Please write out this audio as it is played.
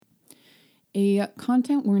A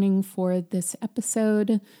content warning for this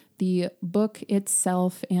episode. The book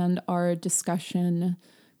itself and our discussion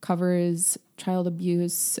covers child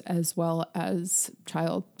abuse as well as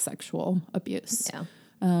child sexual abuse. Yeah.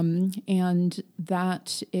 And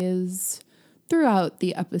that is throughout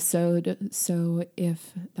the episode. So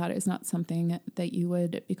if that is not something that you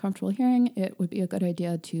would be comfortable hearing, it would be a good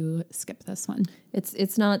idea to skip this one.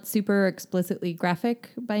 It's not super explicitly graphic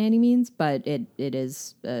by any means, but it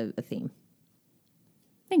is a theme.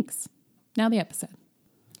 Thanks. Now the episode.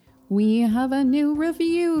 We have a new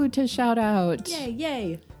review to shout out.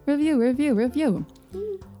 Yay. Review.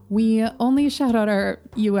 We only shout out our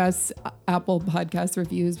US Apple podcast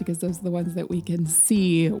reviews because those are the ones that we can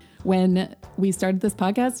see. When we started this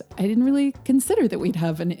podcast, I didn't really consider that we'd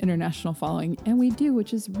have an international following, and we do,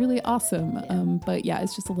 which is really awesome. But yeah,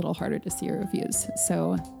 it's just a little harder to see your reviews.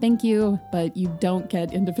 So thank you, but you don't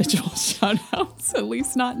get individual shout outs, at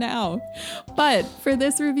least not now. But for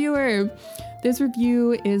this reviewer, this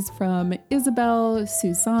review is from Isabel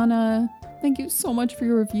Susana. Thank you so much for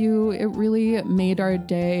your review. It really made our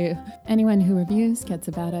day. Anyone who reviews gets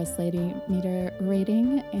a Badass Lady meter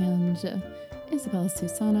rating. And Isabel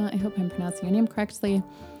Susana, I hope I'm pronouncing your name correctly.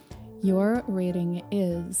 Your rating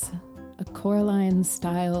is a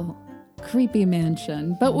Coraline-style creepy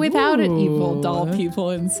mansion, but without an evil doll people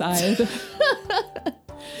inside.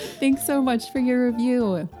 Thanks so much for your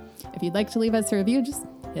review. If you'd like to leave us a review, just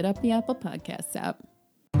hit up the Apple Podcasts app.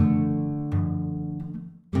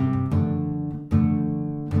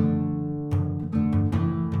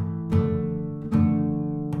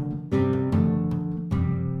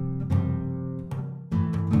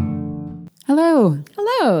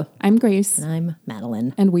 Hello, I'm Grace. And I'm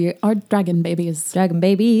Madeline. And we are Dragon Babies. Dragon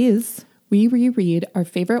Babies. We reread our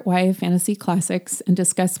favorite YA fantasy classics and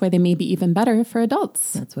discuss why they may be even better for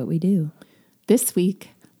adults. That's what we do. This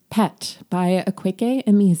week, Pet by Akwaeke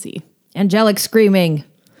Emezi. Angelic screaming.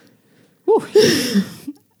 Woo.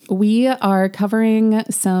 We are covering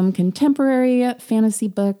some contemporary fantasy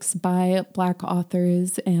books by Black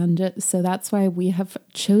authors, and so that's why we have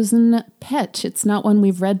chosen Pet. It's not one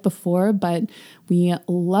we've read before, but we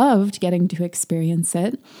loved getting to experience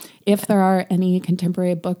it. If there are any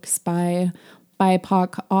contemporary books by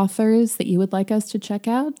BIPOC authors that you would like us to check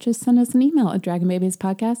out, just send us an email at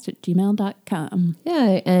dragonbabiespodcast@gmail.com.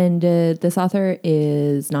 Yeah, and this author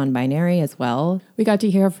is non-binary as well. We got to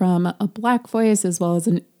hear from a Black voice as well as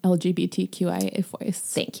an LGBTQIA voice.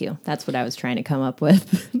 Thank you. That's what I was trying to come up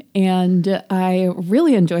with. And I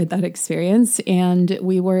really enjoyed that experience. And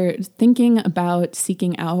we were thinking about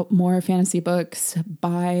seeking out more fantasy books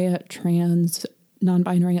by trans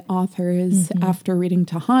non-binary authors after reading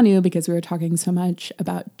Tahanu, because we were talking so much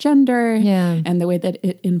about gender and the way that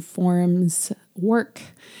it informs work.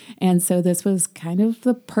 And so this was kind of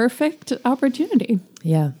the perfect opportunity.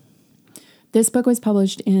 Yeah. This book was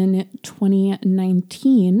published in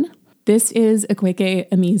 2019. This is Akwaeke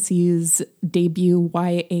Emezi's debut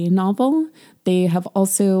YA novel. They have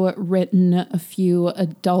also written a few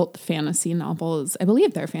adult fantasy novels. I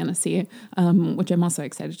believe they're fantasy, which I'm also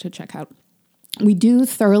excited to check out. We do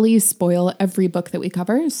thoroughly spoil every book that we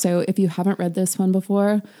cover, so if you haven't read this one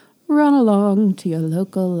before, run along to your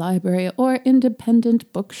local library or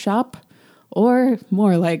independent bookshop, or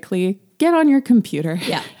more likely, get on your computer.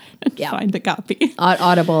 Yeah. Find a copy.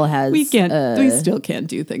 Audible has... We still can't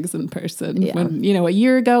do things in person. Yeah. When, a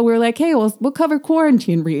year ago, we were like, hey, we'll cover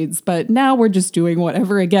quarantine reads, but now we're just doing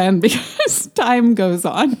whatever again because time goes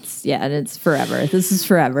on. Yeah, and it's forever. This is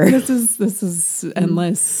forever. This is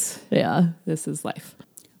endless. Yeah. This is life.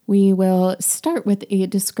 We will start with a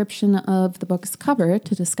description of the book's cover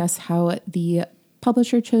to discuss how the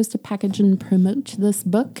publisher chose to package and promote this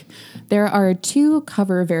book. There are two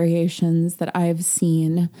cover variations that I've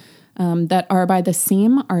seen that are by the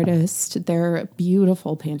same artist. They're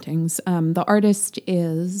beautiful paintings. The artist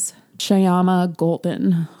is Shyama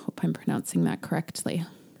Golden. Hope I'm pronouncing that correctly.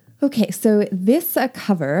 Okay, so this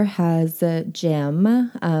cover has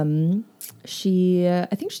Jem.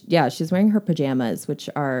 She's wearing her pajamas,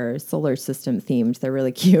 which are solar system themed. They're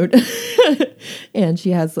really cute. And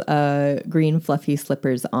she has green fluffy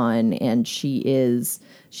slippers on, and she's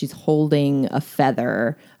holding a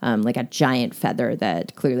feather, like a giant feather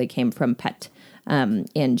that clearly came from Pet.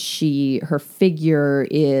 And her figure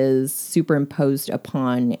is superimposed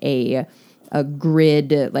upon a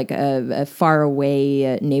grid, like a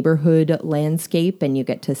faraway neighborhood landscape, and you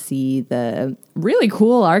get to see the really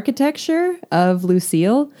cool architecture of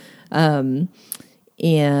Lucille.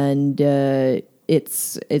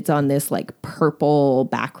 It's on this like purple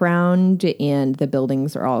background, and the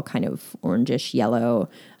buildings are all kind of orangish yellow.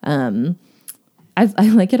 I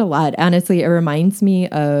like it a lot. Honestly, it reminds me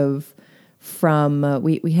of from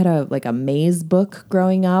we had a maze book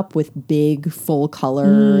growing up with big full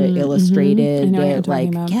color illustrated I know what you're talking like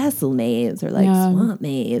about. castle maze or like swamp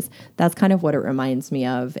maze. That's kind of what it reminds me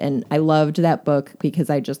of. And I loved that book because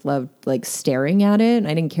I just loved like staring at it.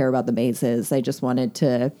 I didn't care about the mazes. I just wanted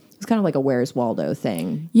to. It's kind of like a Where's Waldo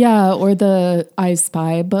thing. Yeah, or the I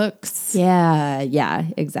Spy books. Yeah,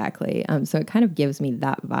 exactly. So it kind of gives me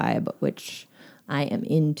that vibe, which I am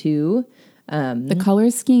into. The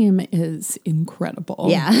color scheme is incredible.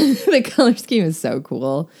 Yeah, the color scheme is so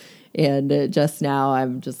cool. And just now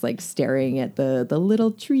I'm just like staring at the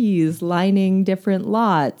little trees lining different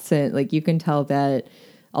lots. And like you can tell that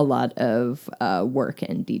a lot of work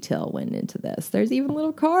and detail went into this. There's even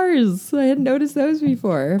little cars. I hadn't noticed those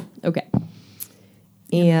before. Okay.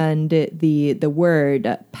 And the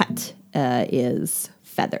word pet is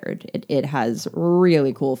feathered. It has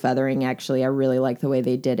really cool feathering, actually. I really like the way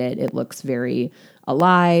they did it. It looks very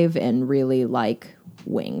alive and really like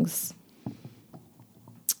wings.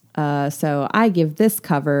 So I give this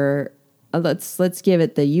cover, let's give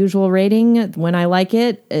it the usual rating. When I like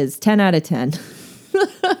it is 10 out of 10.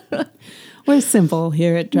 We're simple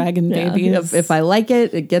here at Dragon Babies. If I like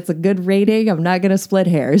it, it gets a good rating. I'm not going to split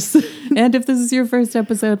hairs. And if this is your first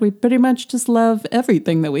episode, we pretty much just love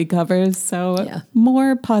everything that we cover. So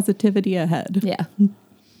more positivity ahead. Yeah.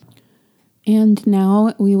 And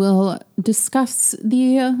now we will discuss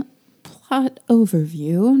the plot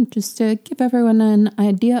overview just to give everyone an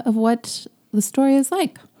idea of what the story is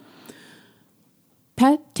like.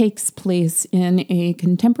 Pet takes place in a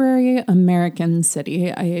contemporary American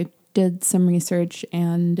city. I did some research,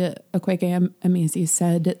 and Okwege Amazi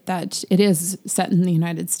said that it is set in the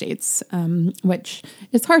United States, which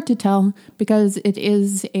is hard to tell because it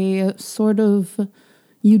is a sort of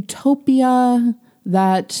utopia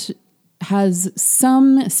that has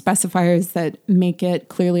some specifiers that make it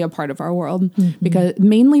clearly a part of our world,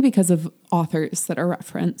 mainly because of authors that are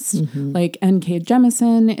referenced. Like N.K.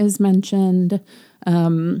 Jemisin is mentioned.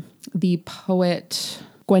 The poet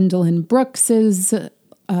Gwendolyn Brooks's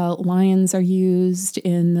lines are used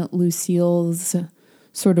in Lucille's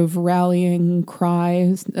sort of rallying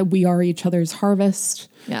cry, "We are each other's harvest."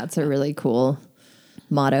 Yeah, it's a really cool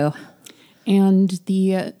motto. And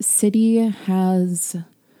the city has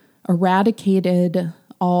eradicated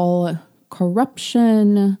all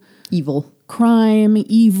corruption, crime,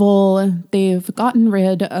 evil. They've gotten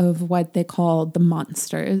rid of what they call the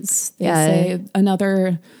monsters. They say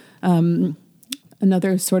another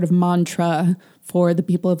sort of mantra for the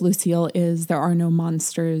people of Lucille is there are no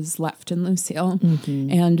monsters left in Lucille.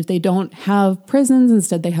 And they don't have prisons.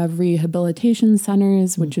 Instead, they have rehabilitation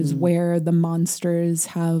centers, which is where the monsters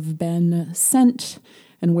have been sent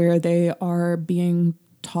and where they are being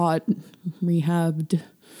taught, rehabbed.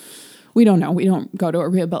 We don't know. We don't go to a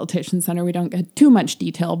rehabilitation center. We don't get too much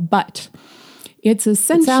detail, but it's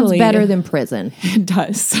essentially... It sounds better than prison. It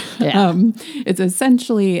does. Yeah. It's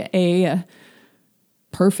essentially a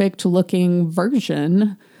perfect-looking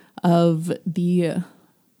version of the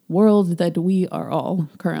world that we are all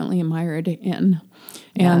currently mired in.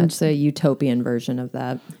 And it's a utopian version of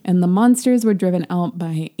that. And the monsters were driven out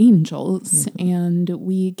by angels, and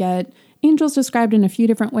we get angels described in a few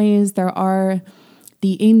different ways. There are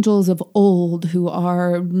the angels of old, who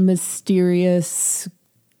are mysterious,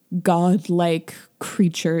 godlike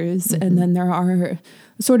creatures. And then there are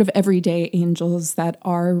sort of everyday angels that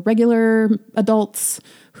are regular adults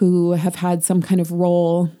who have had some kind of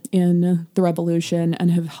role in the revolution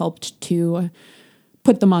and have helped to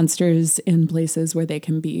put the monsters in places where they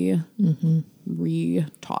can be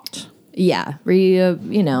re-taught. Yeah.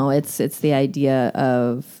 It's the idea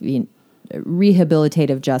of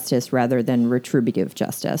rehabilitative justice rather than retributive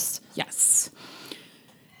justice. Yes.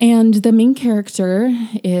 And the main character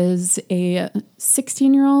is a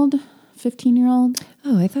 16-year-old, 15-year-old.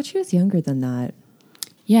 Oh, I thought she was younger than that.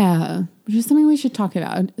 Yeah, which is something we should talk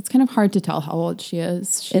about. It's kind of hard to tell how old she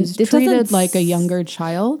is. She's treated like a younger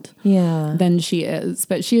child than she is,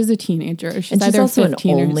 but she is a teenager. She's either also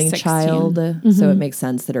 15 an only or 16. child, so it makes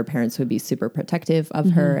sense that her parents would be super protective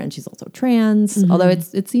of her, and she's also trans, although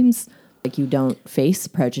it seems like you don't face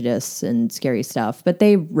prejudice and scary stuff, but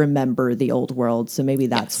they remember the old world, so maybe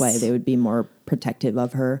that's why they would be more protective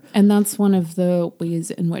of her. And that's one of the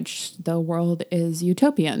ways in which the world is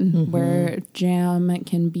utopian, where Jam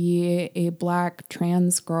can be a Black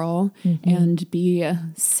trans girl and be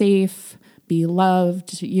safe, be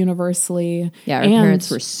loved universally. Yeah, her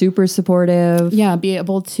parents were super supportive. Yeah, be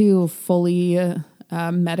able to fully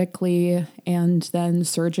medically and then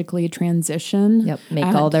surgically transition. Yep, make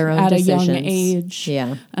all their own decisions. At a young age.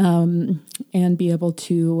 Yeah. And be able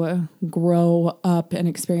to grow up and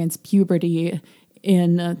experience puberty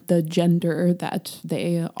in the gender that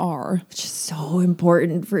they are. Which is so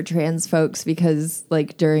important for trans folks because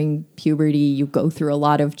like during puberty, you go through a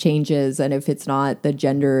lot of changes. And if it's not the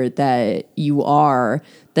gender that you are,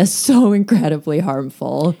 that's so incredibly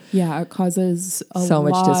harmful. Yeah, it causes so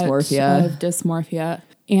much dysmorphia. Of dysmorphia.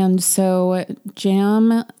 And so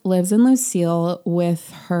Jam lives in Lucille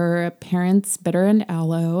with her parents, Bitter and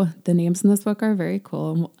Aloe. The names in this book are very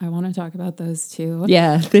cool. I want to talk about those too.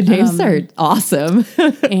 Yeah, the names are awesome.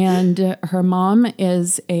 And her mom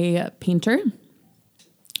is a painter.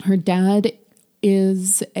 Her dad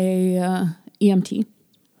is a EMT.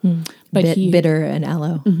 But Bitter and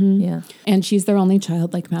Aloe. Yeah. And she's their only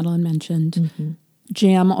child, like Madeline mentioned.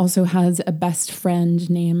 Jam also has a best friend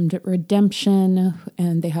named Redemption,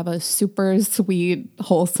 and they have a super sweet,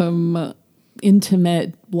 wholesome,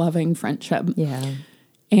 intimate, loving friendship. Yeah.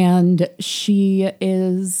 And she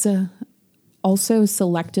is also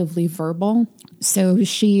selectively verbal. So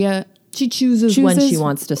she chooses when she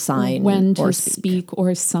wants to sign when or to speak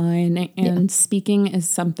or sign. And speaking is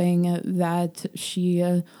something that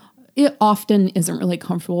she it often isn't really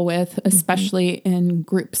comfortable with, especially in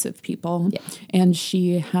groups of people. Yeah. And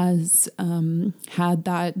she has had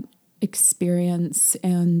that experience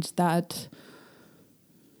and that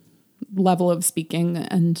level of speaking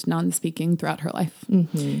and non-speaking throughout her life.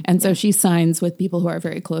 And so she signs with people who are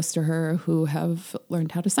very close to her who have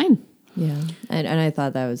learned how to sign. Yeah. And I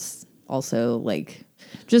thought that was also like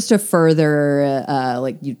just a further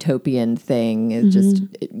like utopian thing. It just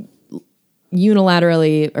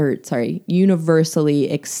universally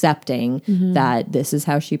accepting that this is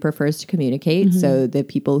how she prefers to communicate. So the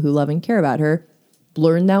people who love and care about her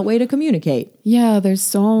learn that way to communicate. Yeah, there's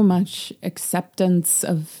so much acceptance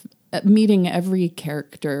of meeting every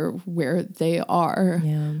character where they are.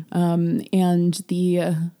 Yeah. And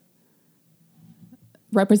the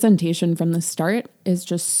representation from the start is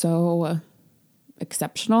just so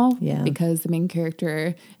exceptional because the main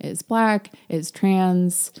character is Black, is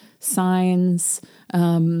trans, signs,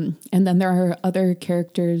 and then there are other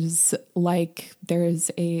characters like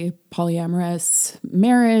there's a polyamorous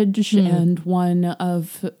marriage and one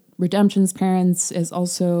of Redemption's parents is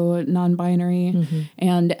also non-binary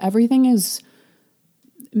and everything is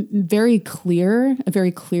very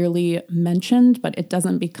clearly mentioned, but it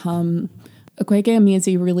doesn't become Akwaeke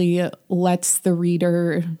Emezi really lets the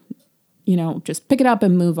reader just pick it up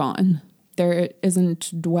and move on. There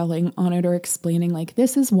isn't dwelling on it or explaining like,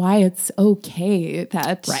 this is why it's okay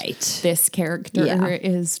that this character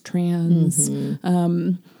is trans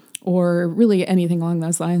or really anything along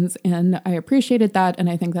those lines. And I appreciated that. And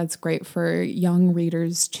I think that's great for young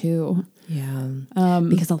readers too. Yeah.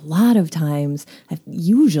 Because a lot of times,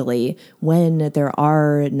 usually when there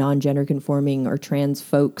are non-gender conforming or trans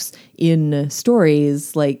folks in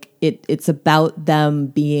stories, like it's about them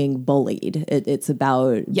being bullied. It's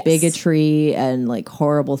about bigotry and like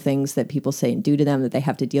horrible things that people say and do to them that they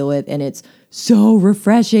have to deal with. And it's so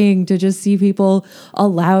refreshing to just see people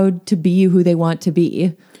allowed to be who they want to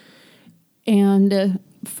be. And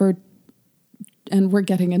we're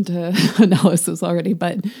getting into analysis already,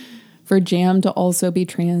 but for Jam to also be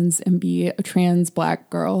trans and be a trans Black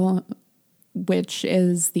girl, which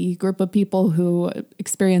is the group of people who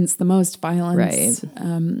experience the most violence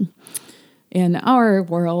in our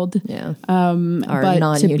world. Yeah. Our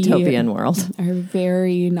non-utopian world. Our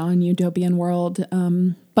very non-utopian world.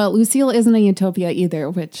 But Lucille isn't a utopia either,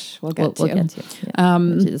 which we'll get to. We'll get to.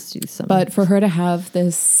 Yeah. But for her to have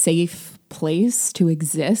this safe place to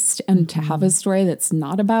exist and to have a story that's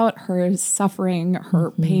not about her suffering,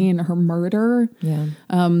 her pain, her murder,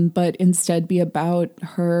 but instead be about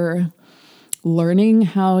her learning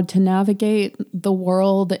how to navigate the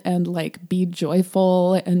world and like be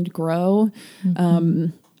joyful and grow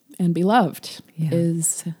and be loved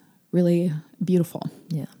is really beautiful.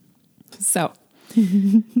 Yeah. So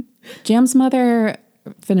Jam's mother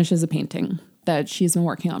finishes a painting that she's been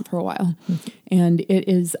working on for a while. And it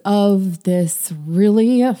is of this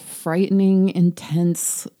really frightening,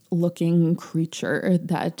 intense looking creature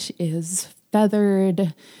that is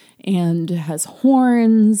feathered and has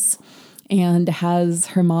horns and has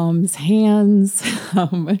her mom's hands.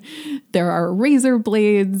 There are razor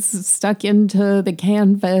blades stuck into the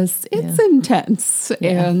canvas. It's intense.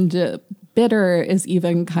 Yeah. And Bitter is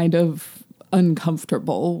even kind of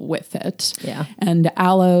uncomfortable with it. Yeah. And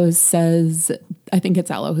Aloe says, I think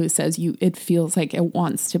it's Aloe who says it feels like it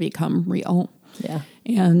wants to become real. Yeah.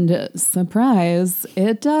 And surprise,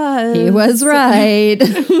 it does. He was right.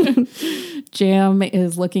 Jam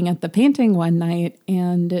is looking at the painting one night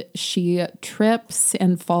and she trips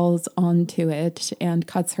and falls onto it and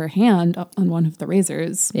cuts her hand on one of the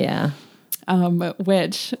razors. Yeah.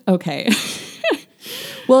 Which, okay.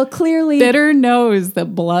 Well, clearly. Bitter knows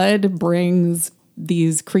that blood brings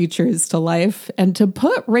these creatures to life, and to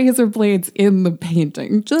put razor blades in the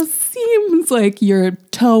painting just seems like you're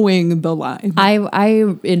towing the line.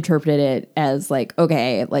 I interpreted it as like,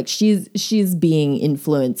 okay, like she's being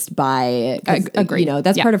influenced by, Agreed. You know,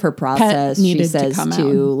 that's Yeah. part of her process. Pet needed She says to come to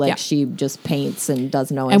out. like Yeah. she just paints and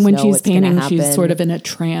doesn't always And when know she's what's gonna painting, happen. she's sort of in a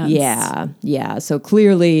trance. Yeah. So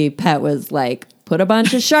clearly, Pet was like, put a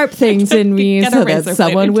bunch of sharp things in me Get a so razor that blade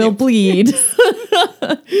someone in will you. bleed.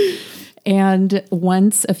 And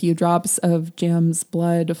once a few drops of Jam's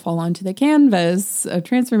blood fall onto the canvas, a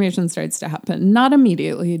transformation starts to happen. Not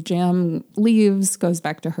immediately. Jam leaves, goes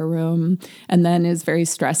back to her room, and then is very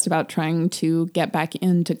stressed about trying to get back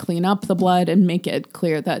in to clean up the blood and make it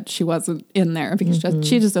clear that she wasn't in there because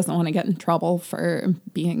she just doesn't want to get in trouble for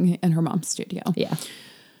being in her mom's studio. Yeah.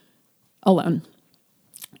 Alone.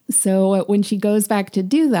 So when she goes back to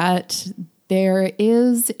do that, there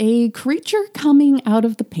is a creature coming out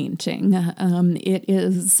of the painting. It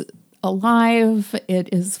is alive, it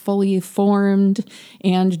is fully formed,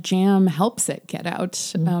 and Jam helps it get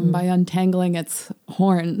out by untangling its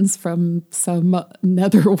horns from some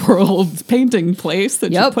netherworld painting place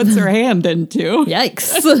that Yep. she puts her hand into.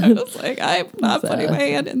 Yikes. I was like, I'm not putting my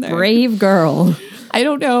hand in there. Brave girl. I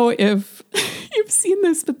don't know if you've seen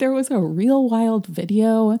this, but there was a real wild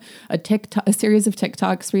video, a series of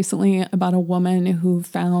TikToks recently about a woman who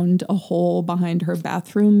found a hole behind her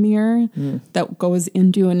bathroom mirror that goes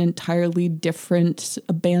into an entirely different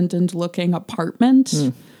abandoned looking apartment.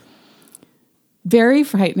 Very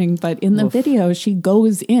frightening, but in the video, she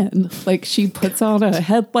goes in, like she puts on a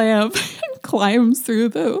headlamp and climbs through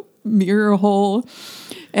the mirror hole.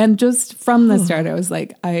 And just from the start, I was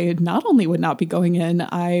like, I not only would not be going in,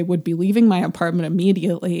 I would be leaving my apartment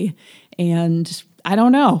immediately. And I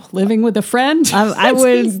don't know, living with a friend. I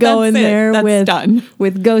would go in there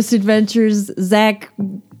with Ghost Adventures Zach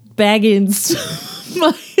Baggins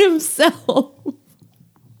by himself.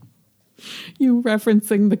 You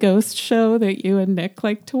referencing the ghost show that you and Nick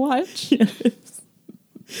like to watch? Yes.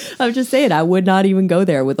 I'm just saying, I would not even go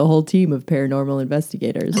there with a whole team of paranormal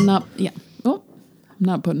investigators. I'm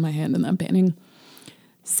not putting my hand in that painting.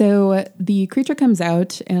 So the creature comes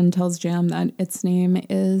out and tells Jam that its name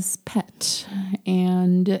is Pet,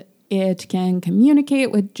 and it can communicate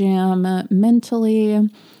with Jam mentally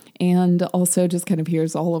and also just kind of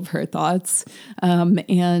hears all of her thoughts,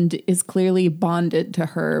 and is clearly bonded to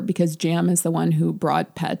her because Jam is the one who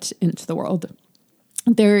brought Pet into the world.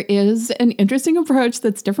 There is an interesting approach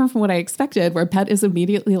that's different from what I expected, where Pet is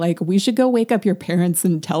immediately like, we should go wake up your parents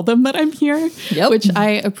and tell them that I'm here, which I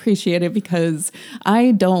appreciated because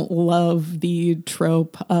I don't love the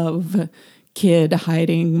trope of kid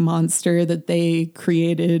hiding monster that they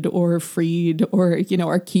created or freed or,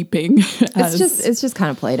 are keeping. It's just kind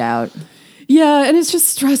of played out. Yeah, and it's just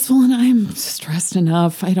stressful, and I'm stressed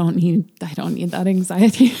enough. I don't need that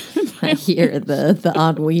anxiety. I hear the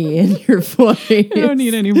ennui in your voice. I don't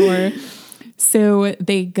need any more. So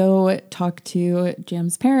they go talk to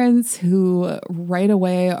Jam's parents, who right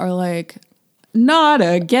away are like, not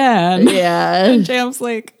again. Yeah. And Jam's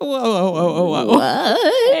like, whoa.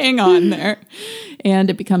 What? Hang on there. And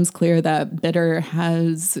it becomes clear that Bitter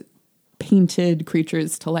has painted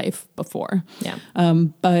creatures to life before. Yeah.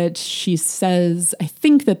 But she says, I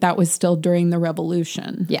think that was still during the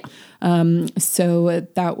revolution. Yeah. So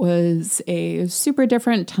that was a super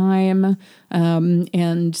different time.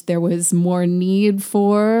 And there was more need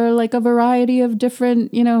for like a variety of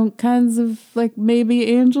different, kinds of like maybe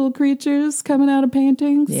angel creatures coming out of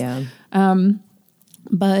paintings. Yeah.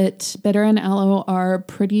 But Bitter and Aloe are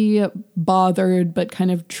pretty bothered, but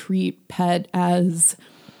kind of treat Pet as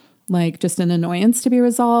like just an annoyance to be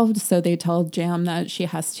resolved. So they tell Jam that she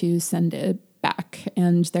has to send it back.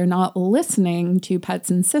 And they're not listening to Pet's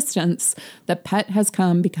insistence that Pet has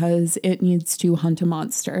come because it needs to hunt a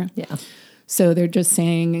monster. Yeah. So they're just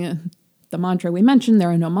saying the mantra we mentioned,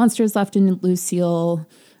 there are no monsters left in Lucille.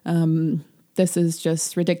 This is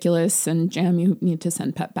just ridiculous, and Jam, you need to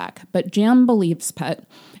send Pet back. But Jam believes Pet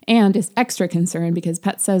and is extra concerned because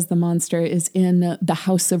Pet says the monster is in the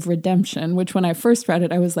House of Redemption, which when I first read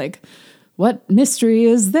it, I was like, what mystery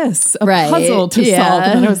is this? A Right, puzzle to yeah. solve.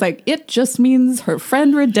 And I was like, it just means her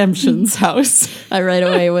friend Redemption's house. I right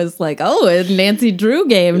away was like, oh, a Nancy Drew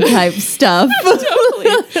game type stuff. Totally.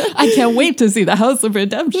 I can't wait to see the House of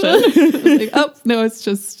Redemption. I was like, oh, no, it's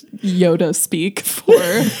just Yoda speak for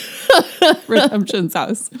Redemption's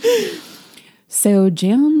house. So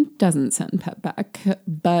Jam doesn't send Pet back,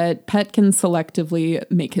 but Pet can selectively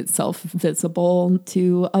make itself visible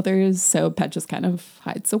to others. So Pet just kind of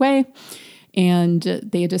hides away. And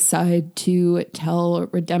they decide to tell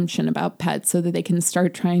Redemption about Pet so that they can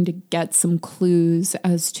start trying to get some clues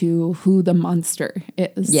as to who the monster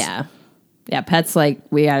is. Yeah. Yeah, Pet's like,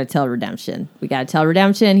 we got to tell Redemption. We got to tell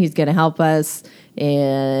Redemption. He's going to help us.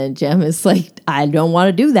 And Jem is like, I don't want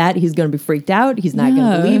to do that. He's going to be freaked out. He's not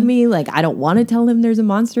going to believe me. Like, I don't want to tell him there's a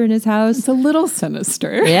monster in his house. It's a little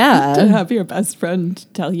sinister. Yeah. To have your best friend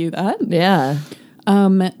tell you that. Yeah.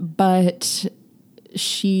 But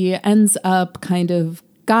she ends up kind of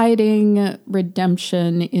guiding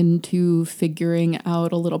Redemption into figuring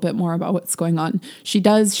out a little bit more about what's going on. She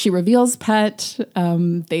reveals Pet.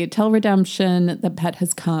 They tell Redemption that Pet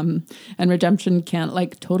has come, and Redemption can't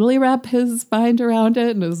like totally wrap his mind around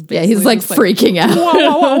it. And is He's like freaking out. Wah,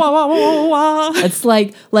 wah, wah, wah, wah, wah. It's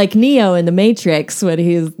like Neo in The Matrix when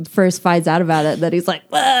he first finds out about it, that he's like,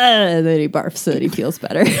 "Ah," and then he barfs so that he feels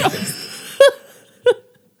better.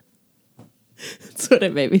 That's what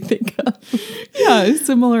it made me think of. Yeah,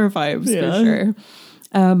 similar vibes for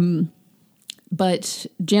sure. But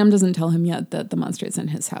Jam doesn't tell him yet that the monster is in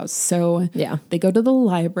his house. So they go to the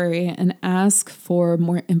library and ask for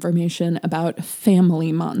more information about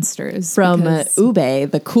family monsters. From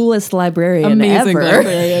Ube, the coolest librarian amazing ever.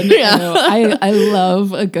 Librarian. Yeah. I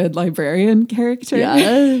love a good librarian character.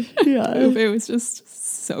 Yeah. Ube was just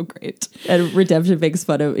so great. And Redemption makes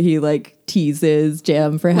fun of, he like teases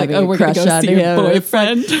Jam for having we're a crush gonna go on see him. your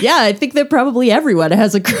boyfriend. Yeah, I think that probably everyone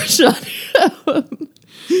has a crush on him.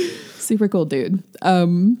 Super cool dude.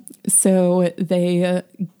 So they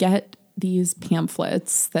get these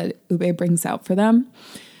pamphlets that Ube brings out for them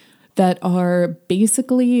that are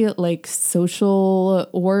basically like social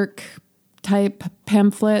work type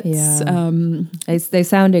pamphlets. Yeah. They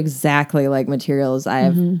sound exactly like materials I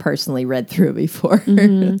have personally read through before.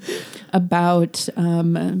 About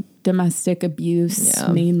domestic abuse,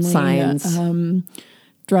 mainly signs.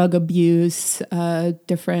 drug abuse,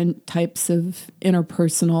 different types of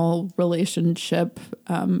interpersonal relationship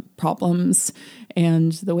problems,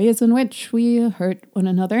 and the ways in which we hurt one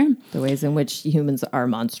another. The ways in which humans are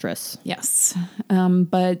monstrous. Yes.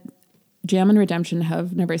 But Jam and Redemption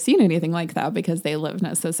have never seen anything like that because they live in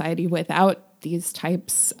a society without these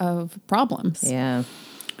types of problems. Yeah.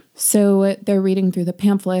 So they're reading through the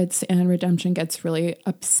pamphlets, and Redemption gets really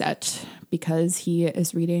upset because he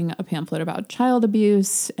is reading a pamphlet about child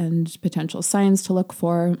abuse and potential signs to look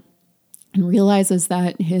for, and realizes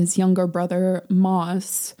that his younger brother,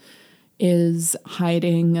 Moss, is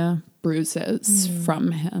hiding bruises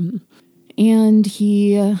from him. And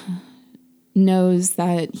he knows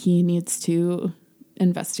that he needs to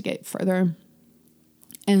investigate further.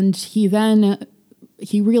 And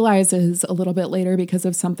he realizes a little bit later because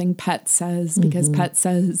of something Pet says, because Pet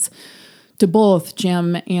says to both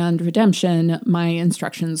Jim and Redemption, my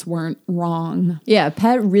instructions weren't wrong. Yeah,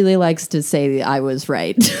 Pet really likes to say I was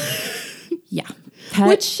right. Yeah. Pet,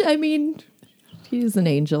 Which, I mean, he's an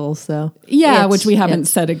angel, so. yeah, which we haven't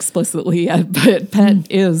said explicitly yet, but Pet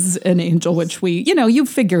is an angel, which we, you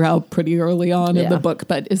figure out pretty early on in the book,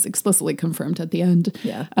 but is explicitly confirmed at the end.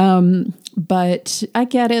 Yeah. But I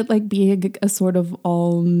get it, like being a sort of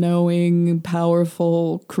all-knowing,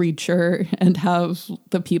 powerful creature and have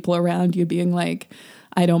the people around you being like,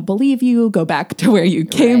 I don't believe you, go back to where you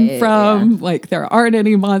came from. Yeah. Like, there aren't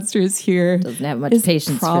any monsters here. Doesn't have much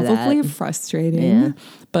patience for that. Probably frustrating. Yeah.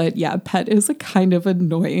 But yeah, Pet is a kind of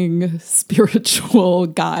annoying spiritual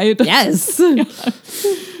guide. Yes.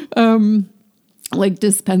 Like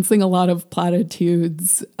dispensing a lot of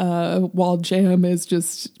platitudes while Jam is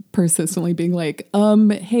just persistently being like,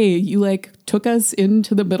 hey, you like took us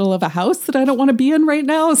into the middle of a house that I don't want to be in right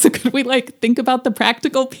now. So could we like think about the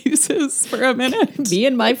practical pieces for a minute? Me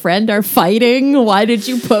and my friend are fighting. Why did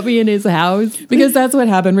you put me in his house? Because that's what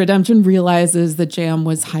happened. Redemption realizes that Jam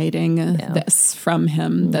was hiding this from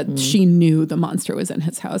him, that she knew the monster was in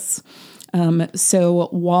his house. So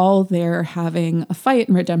while they're having a fight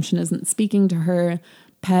and Redemption isn't speaking to her,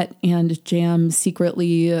 Pet and Jam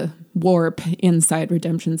secretly warp inside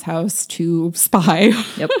Redemption's house to spy.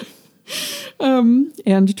 Yep.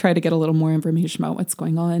 And try to get a little more information about what's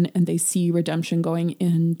going on. And they see Redemption going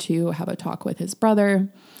in to have a talk with his brother.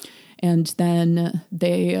 And then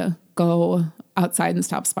they go outside and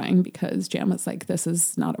stop spying because Jam is like, this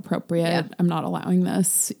is not appropriate. Yeah. I'm not allowing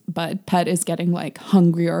this. But Pet is getting like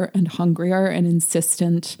hungrier and hungrier and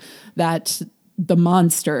insistent that the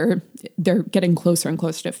monster, they're getting closer and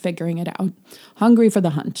closer to figuring it out. Hungry for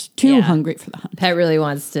the hunt. Too Yeah. hungry for the hunt. Pet really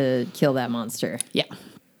wants to kill that monster. Yeah.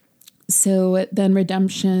 So then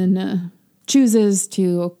Redemption chooses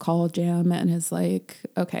to call Jam and is like,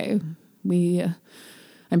 okay,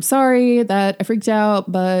 I'm sorry that I freaked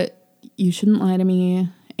out, but you shouldn't lie to me.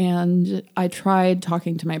 And I tried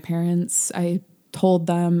talking to my parents. I told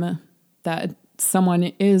them that someone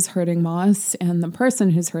is hurting Moss, and the person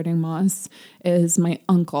who's hurting Moss is my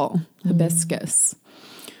uncle, Hibiscus.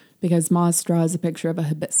 Because Moss draws a picture of a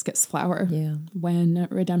hibiscus flower when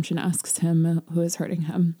Redemption asks him who is hurting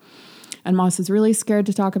him. And Moss is really scared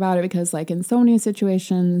to talk about it because, like, in so many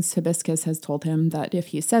situations, Hibiscus has told him that if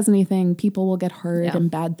he says anything, people will get hurt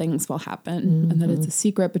and bad things will happen, and that it's a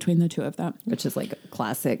secret between the two of them. Which is like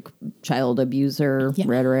classic child abuser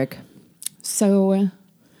rhetoric. So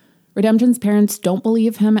Redemption's parents don't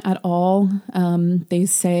believe him at all. They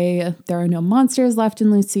say there are no monsters left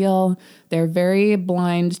in Lucille. They're very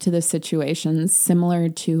blind to the situation, similar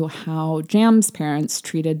to how Jam's parents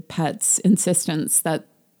treated Pet's insistence that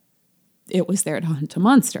it was there to hunt a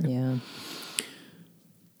monster. Yeah.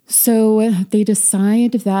 So they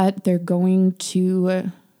decide that they're going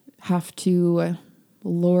to have to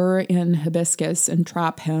lure in Hibiscus and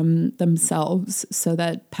trap him themselves so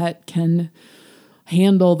that Pet can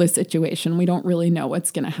handle the situation. We don't really know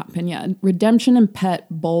what's going to happen yet. Redemption and Pet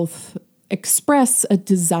both express a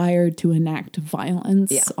desire to enact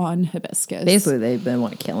violence on Hibiscus. Basically, they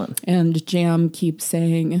want to kill him. And Jam keeps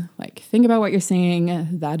saying, like, think about what you're saying.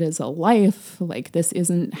 That is a life. Like, this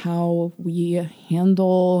isn't how we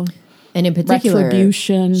handle And in particular,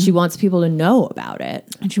 retribution. she wants people to know about it.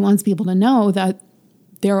 And she wants people to know that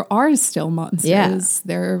there are still monsters. Yeah.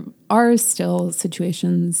 There are still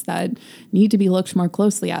situations that need to be looked more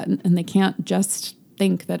closely at. And they can't just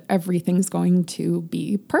think that everything's going to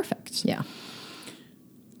be perfect. Yeah.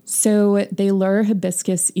 So they lure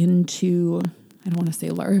Hibiscus into, I don't want to say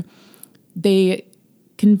lure, they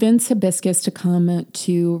convince Hibiscus to come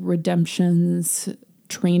to Redemption's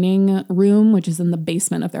training room, which is in the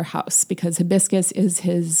basement of their house, because Hibiscus is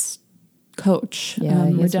his coach. Yeah,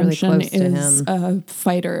 he's Redemption really close to is him. a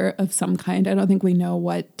fighter of some kind. I don't think we know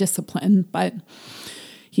what discipline, but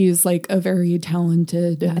he's like a very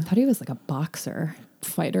talented I thought he was like a boxer.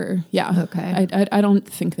 fighter. Yeah. Okay. I don't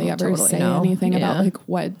think they ever totally say know. anything about Yeah. like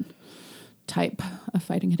what type of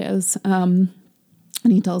fighting it is. And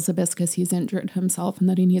he tells Hibiscus he's injured himself and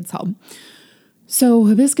that he needs help. So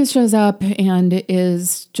Hibiscus shows up and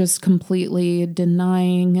is just completely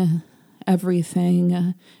denying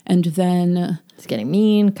everything, and then It's getting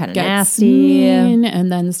mean, kind of gets nasty. mean,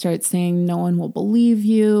 and then starts saying no one will believe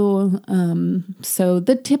you. So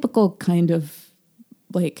the typical kind of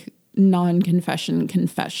like non-confession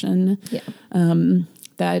confession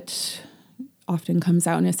that often comes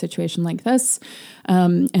out in a situation like this.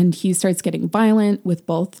 And he starts getting violent with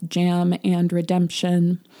both Jam and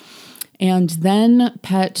Redemption. And then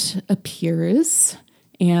Pet appears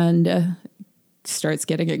and starts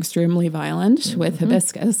getting extremely violent with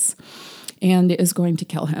Hibiscus and is going to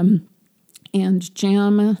kill him. And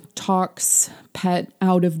Jam talks Pet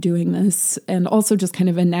out of doing this and also just kind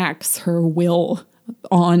of enacts her will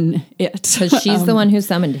on it. Because she's the one who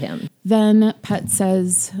summoned him. Then Pet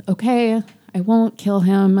says, okay, I won't kill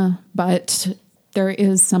him, but there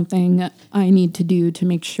is something I need to do to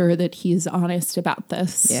make sure that he's honest about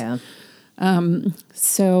this. Yeah.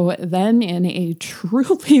 So then in a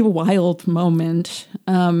truly wild moment,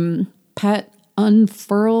 Pet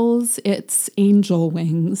unfurls its angel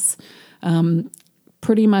wings,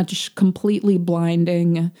 pretty much completely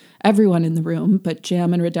blinding everyone in the room, but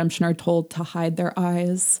Jam and Redemption are told to hide their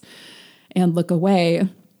eyes and look away.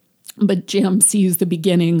 But Jam sees the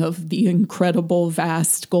beginning of the incredible,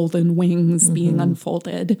 vast golden wings being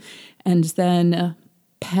unfolded. And then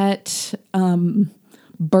Pet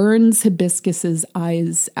burns Hibiscus's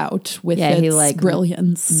eyes out with its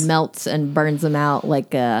brilliance. Melts and burns them out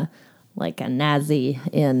like a Nazi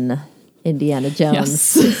in Indiana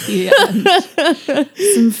Jones. Yes. Yeah.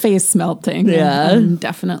 Some face melting. Yeah.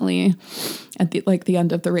 Definitely. at the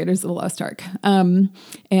end of the Raiders of the Lost Ark. And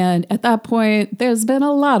at that point, there's been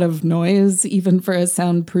a lot of noise, even for a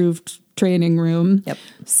soundproofed training room. Yep.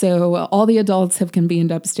 So all the adults have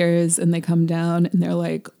convened upstairs, and they come down and they're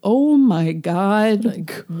like, "Oh my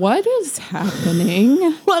God, what is happening?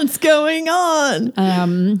 What's going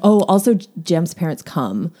on?" Also Jem's parents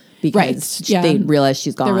come because they realize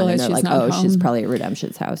she's gone, and they're like, "Oh, she's probably at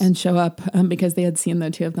Redemption's house," and show up because they had seen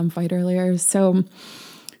the two of them fight earlier. So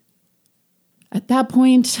at that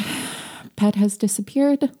point, Pet has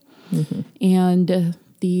disappeared, and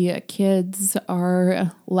the kids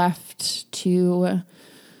are left to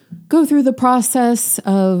go through the process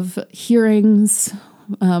of hearings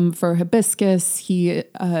for Hibiscus. He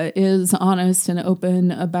is honest and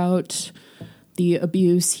open about the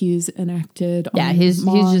abuse he's enacted. Yeah, he's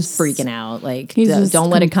just freaking out. Like, He's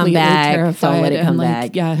don't let it come back. Don't let it come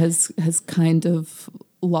back. Yeah, has kind of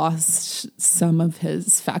lost some of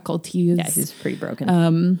his faculties. Yeah, he's pretty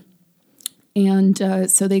broken. And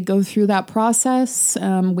so they go through that process.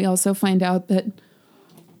 We also find out that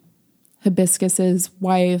Hibiscus's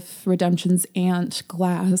wife, Redemption's aunt,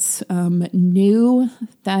 Glass, knew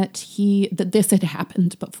that this had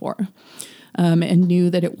happened before, and knew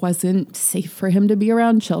that it wasn't safe for him to be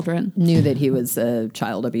around children. Knew that he was a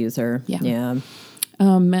child abuser. Yeah.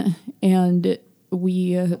 And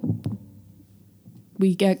we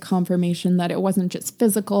get confirmation that it wasn't just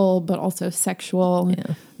physical, but also sexual.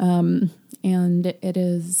 Yeah. And it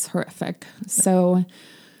is horrific. So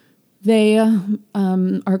they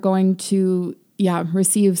are going to,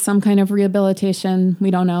 receive some kind of rehabilitation. We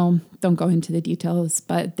don't know. Don't go into the details,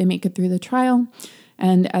 but they make it through the trial.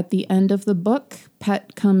 And at the end of the book,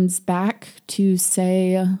 Pet comes back to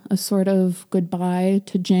say a sort of goodbye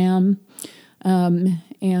to Jam, and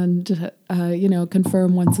confirm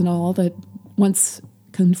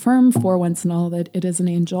for once and all that it is an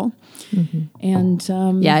angel. And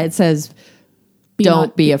it says,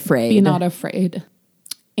 don't be afraid. Be not afraid.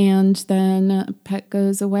 And then Pet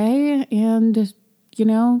goes away, and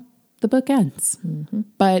the book ends.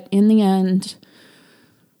 But in the end,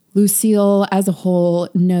 Lucille as a whole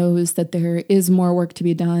knows that there is more work to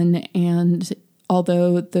be done. And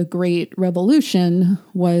although the Great Revolution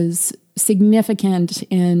was significant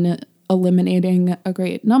in eliminating a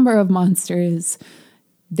great number of monsters,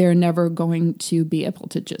 they're never going to be able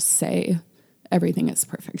to just say everything is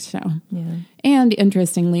perfect now. Yeah. And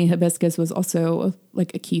interestingly, Hibiscus was also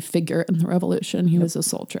like a key figure in the revolution. He was a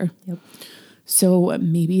soldier. Yep. So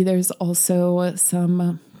maybe there's also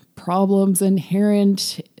some problems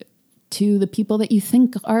inherent to the people that you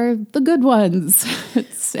think are the good ones.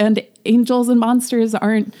 And angels and monsters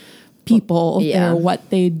aren't people. They're what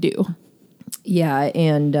they do. Yeah,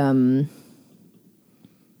 and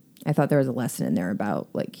I thought there was a lesson in there about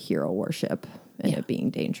like hero worship and it being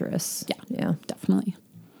dangerous. Yeah, definitely.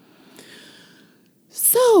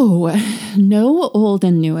 So, no old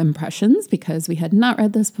and new impressions because we had not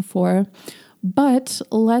read this before. But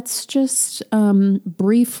let's just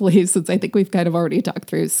briefly, since I think we've kind of already talked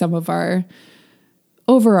through some of our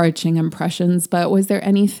overarching impressions, but was there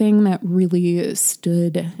anything that really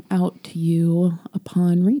stood out to you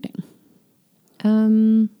upon reading?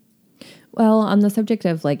 Well, on the subject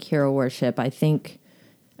of like hero worship, I think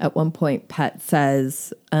at one point Pet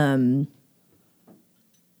says, I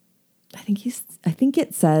think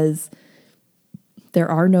it says there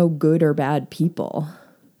are no good or bad people,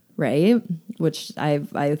 right? Which I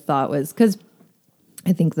thought was, because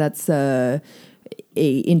I think that's a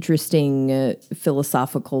interesting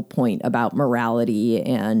philosophical point about morality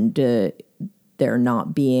and there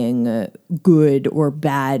not being good or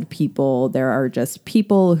bad people. There are just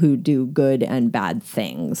people who do good and bad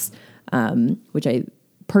things, which I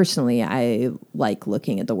like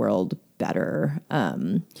looking at the world better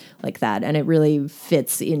like that. And it really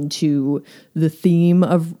fits into the theme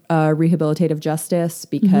of rehabilitative justice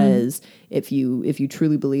because if you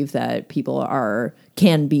truly believe that people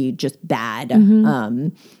can be just bad,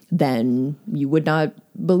 then you would not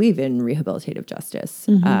believe in rehabilitative justice.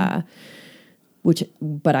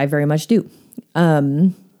 But I very much do.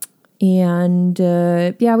 We've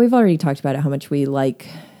already talked about it, how much we like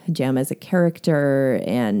Jam as a character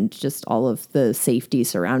and just all of the safety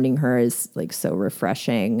surrounding her is like so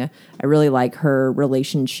refreshing. I really like her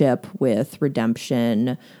relationship with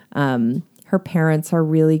Redemption. Her parents are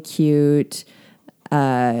really cute.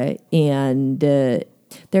 And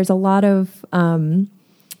there's a lot of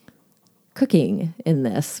cooking in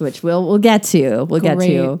this, which we'll get to.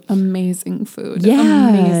 Amazing food.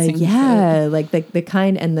 Amazing food. Like the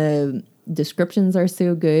kind, and the descriptions are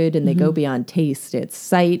so good, and they go beyond taste. It's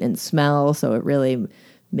sight and smell, so it really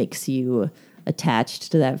makes you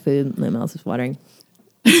attached to that food. My mouth is watering.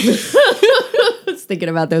 I was thinking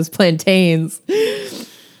about those plantains.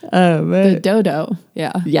 The dodo.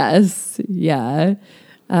 Yeah. Yes. Yeah.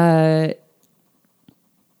 I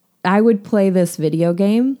would play this video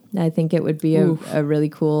game. I think it would be a really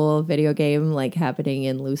cool video game, like happening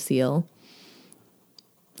in Lucille.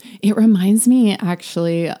 It reminds me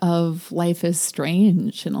actually of Life is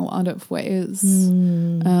Strange in a lot of ways.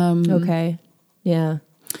 Okay. Yeah.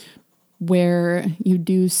 Where you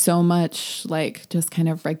do so much like just kind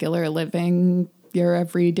of regular living your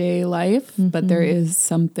everyday life, but there is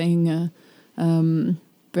something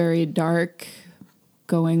very dark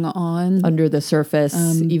going on Under the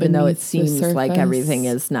surface, even though it beneath the seems like surface. everything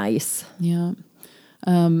is nice. Yeah.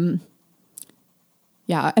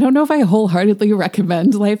 Yeah, I don't know if I wholeheartedly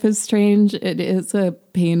recommend Life is Strange. It is a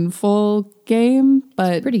painful game,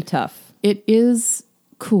 but Pretty tough. it is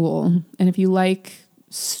cool. And if you like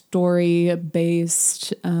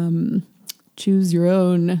story-based, choose your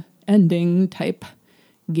own ending type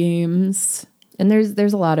games. And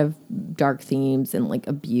there's a lot of dark themes and like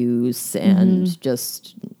abuse and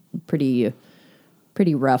just pretty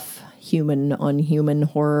rough human on human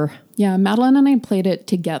horror. Yeah, Madeline and I played it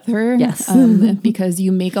together. Yes. Because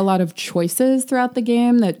you make a lot of choices throughout the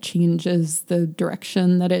game that changes the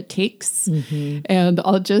direction that it takes. And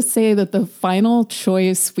I'll just say that the final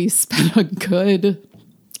choice we spent a good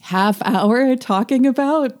half hour talking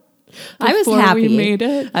about. I was before happy. We made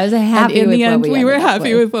it. I was happy. And in with the what end, we we were ended up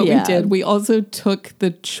happy with what we Yeah. did. We also took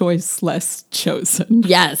the choice less chosen.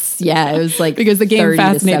 Yes. Yeah. It was like Because the game 30 to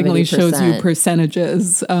fascinatingly shows you 70%.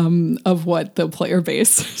 percentages of what the player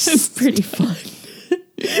base is. Pretty fun.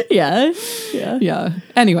 Yeah. Yeah. Yeah.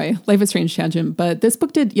 Anyway, Life is Strange tangent, but this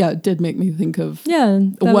book did make me think of Yeah.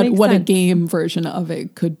 that what makes a sense. game version of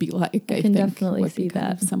it could be like. I can think definitely would be see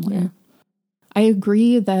kind of that. similar. Yeah. I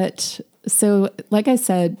agree that. So, like I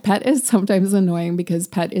said, Pet is sometimes annoying because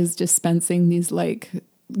Pet is dispensing these like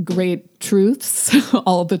great truths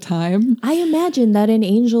all the time. I imagine that an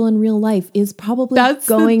angel in real life is probably That's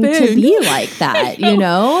the going to thing. be like that, you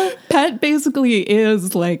know? Pet basically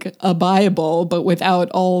is like a Bible, but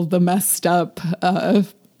without all the messed up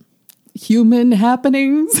human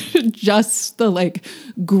happenings, just the like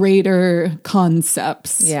greater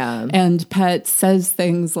concepts. Yeah. And Pet says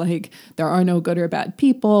things like, there are no good or bad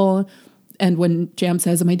people. And when Jam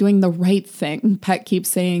says, am I doing the right thing? Pet keeps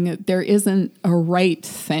saying, there isn't a right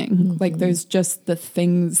thing. Like there's just the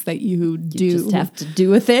things that you do. You just have to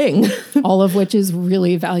do a thing. All of which is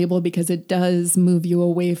really valuable because it does move you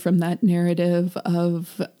away from that narrative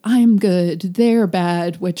of I'm good, they're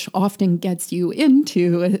bad, which often gets you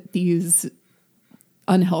into these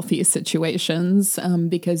unhealthy situations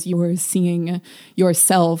because you're seeing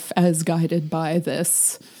yourself as guided by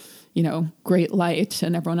this, great light,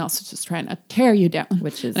 and everyone else is just trying to tear you down.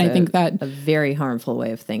 Which is, and I think that a very harmful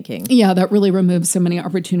way of thinking. Yeah, that really removes so many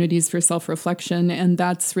opportunities for self-reflection, and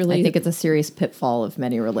that's really I think it's a serious pitfall of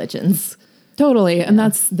many religions. Totally. And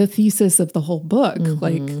that's the thesis of the whole book.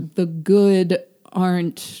 Like the good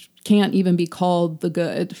can't even be called the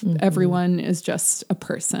good. Everyone is just a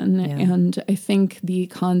person. Yeah. And I think the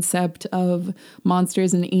concept of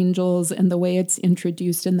monsters and angels and the way it's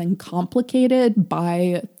introduced and then complicated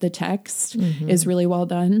by the text is really well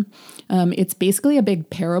done. It's basically a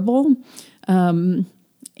big parable. But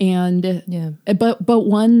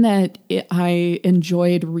one that I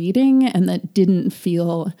enjoyed reading and that didn't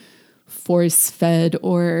feel force-fed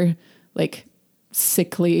or like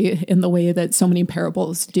sickly in the way that so many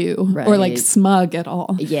parables do, or like Right. smug at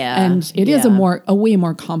all. Yeah, and it is yeah. a way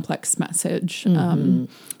more complex message than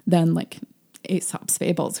like Aesop's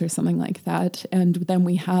fables or something like that. And then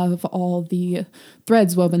we have all the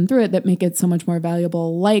threads woven through it that make it so much more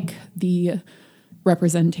valuable, like the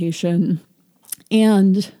representation.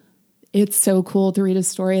 And it's so cool to read a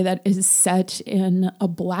story that is set in a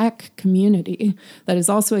Black community that is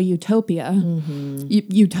also a utopia,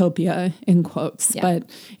 utopia in quotes, Yeah. but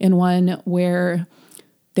in one where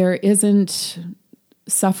there isn't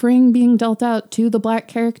suffering being dealt out to the Black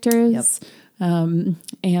characters.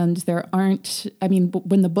 And there aren't,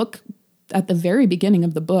 when the book, at the very beginning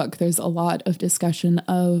of the book, there's a lot of discussion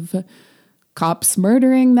of cops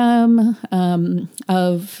murdering them,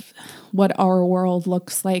 of what our world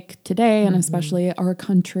looks like today, and especially our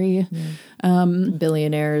country.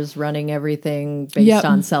 Billionaires running everything based Yep.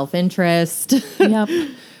 on self-interest. Yep.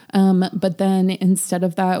 But then instead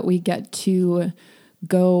of that, we get to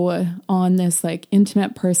go on this like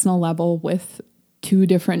intimate personal level with two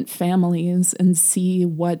different families and see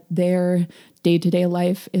what their day-to-day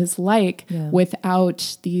life is like Yeah.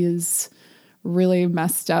 without these really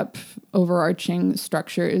messed up overarching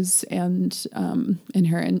structures and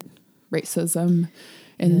inherent racism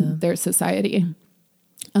in their society.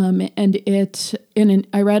 There's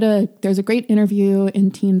a great interview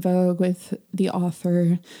in Teen Vogue with the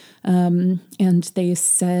author, and they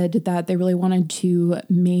said that they really wanted to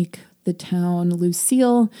make the town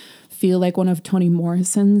Lucille feel like one of Toni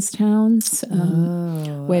Morrison's towns,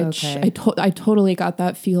 which I totally got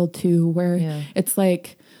that feel too, where it's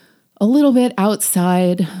like a little bit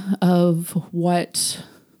outside of what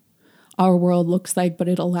our world looks like, but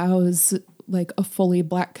it allows like a fully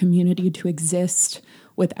Black community to exist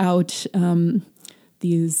without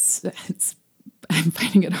these. I'm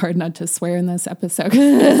finding it hard not to swear in this episode.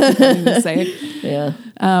 To say. Yeah.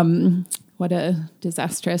 What a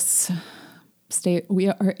disastrous state we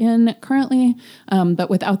are in currently, but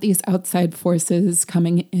without these outside forces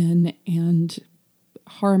coming in and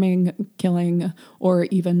harming, killing, or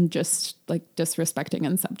even just like disrespecting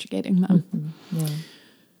and subjugating them. Mm-hmm. Yeah.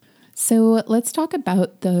 So let's talk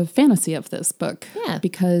about the fantasy of this book,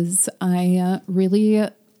 because I really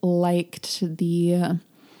liked the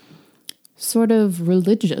sort of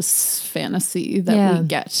religious fantasy that we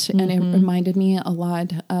get. And it reminded me a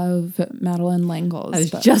lot of Madeleine L'Engle's I was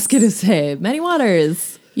books. just going to say, Many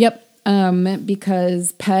Waters. Yep.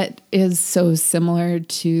 Because Pet is so similar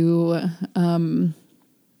to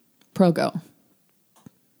Progo.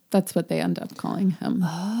 That's what they end up calling him.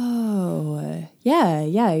 Oh, yeah,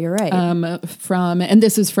 you're right. And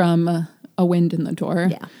this is from A Wind in the Door.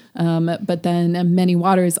 Yeah. But then Many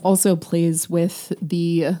Waters also plays with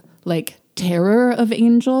the like terror of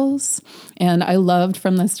angels. And I loved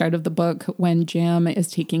from the start of the book when Jam is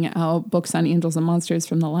taking out books on angels and monsters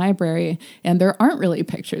from the library, and there aren't really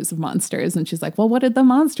pictures of monsters. And she's like, well, what did the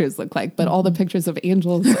monsters look like? But all the pictures of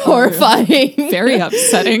angels are horrifying, very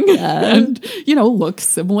upsetting, and, look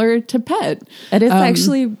similar to Pet. And it's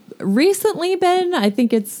actually recently been, I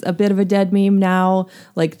think it's a bit of a dead meme now.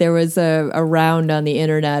 Like there was a round on the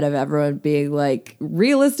internet of everyone being like,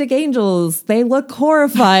 realistic angels, they look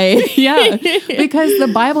horrifying. Yeah, because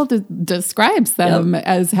the Bible describes them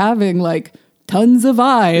as having like tons of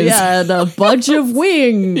eyes. Yeah, and a bunch of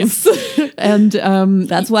wings. And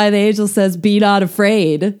that's why the angel says, be not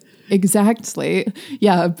afraid. Exactly.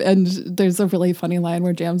 Yeah. And there's a really funny line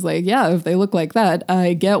where Jam's like, yeah, if they look like that,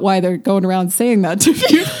 I get why they're going around saying that to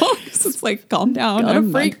people. It's like, calm down. Gotta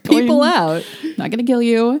freak people out. Not going to kill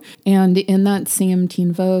you. And in that same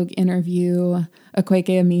Teen Vogue interview, Akwaeke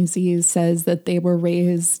Emezi says that they were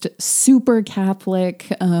raised super Catholic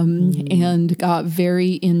and got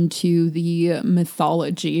very into the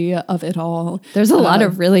mythology of it all. There's a lot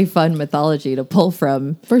of really fun mythology to pull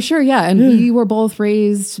from. For sure, yeah. And we were both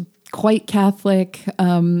raised quite Catholic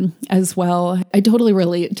as well. I totally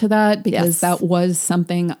relate to that because that was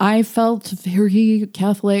something I felt very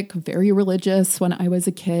Catholic, very religious when I was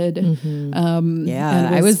a kid.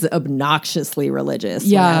 I was obnoxiously religious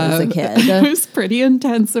when I was a kid. I was pretty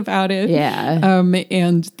intense about it. Yeah.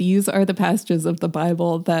 And these are the passages of the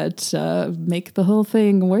Bible that make the whole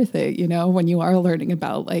thing worth it, when you are learning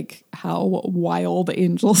about like how wild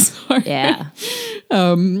angels are. Yeah.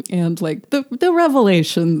 And like the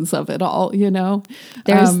revelations of it all,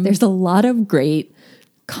 There's a lot of great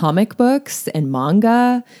comic books and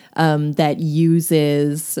manga that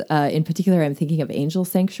uses, in particular, I'm thinking of Angel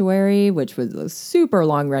Sanctuary, which was a super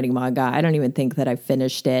long running manga. I don't even think that I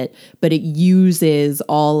finished it, but it uses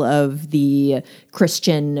all of the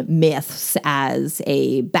Christian myths as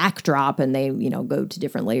a backdrop, and they, go to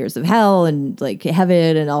different layers of hell and like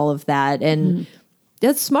heaven and all of that. And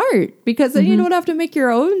that's smart because then you don't have to make your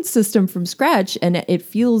own system from scratch, and it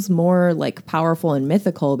feels more like powerful and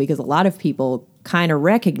mythical because a lot of people kind of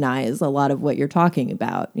recognize a lot of what you're talking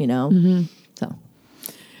about, So,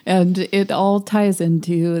 and it all ties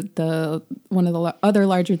into one of the other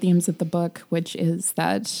larger themes of the book, which is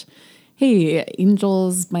that, hey,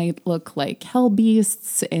 angels might look like hell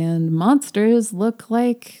beasts and monsters look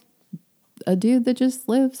like a dude that just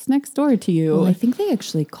lives next door to you. Well, I think they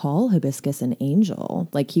actually call Hibiscus an angel.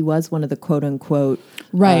 Like he was one of the quote unquote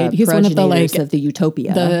he's one of the of the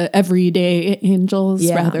Utopia, the everyday angels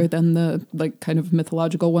rather than the like kind of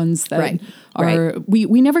mythological ones that are. We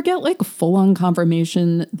never get like full on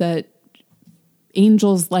confirmation that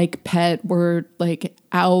angels like Pet were like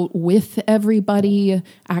out with everybody,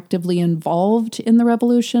 actively involved in the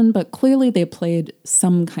revolution, but clearly they played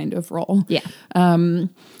some kind of role. Yeah.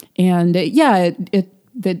 And I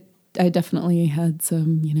definitely had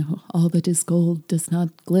some, all that is gold does not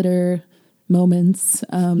glitter moments.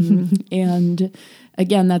 And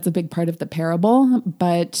again, that's a big part of the parable,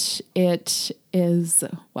 but it is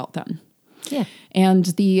well done. Yeah. And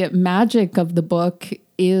the magic of the book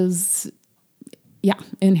is,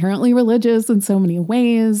 inherently religious in so many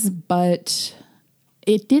ways, but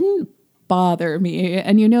it didn't bother me.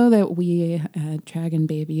 And you know that we Dragon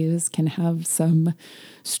Babies can have some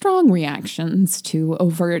strong reactions to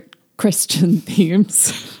overt Christian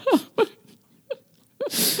themes.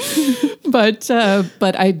 But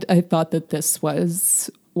I thought that this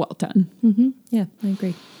was well done. Mm-hmm. Yeah, I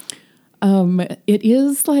agree. It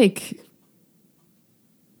is like,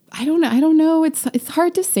 I don't know. It's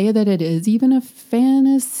hard to say that it is even a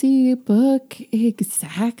fantasy book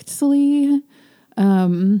exactly.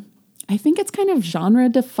 I think it's kind of genre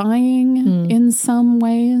defying in some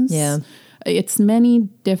ways. Yeah. It's many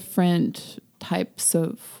different types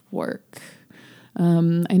of work.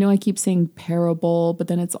 I know I keep saying parable, but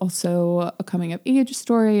then it's also a coming of age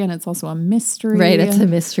story and it's also a mystery. Right, it's a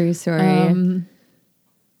mystery story.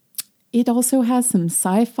 It also has some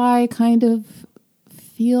sci-fi kind of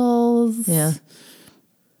feels. Yeah.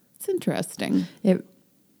 It's interesting.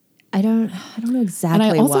 I don't know exactly why.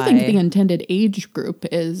 And I also think the intended age group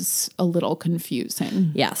is a little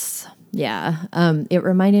confusing. Yes. Yeah. It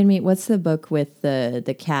reminded me, what's the book with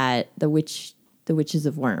the cat, the Witches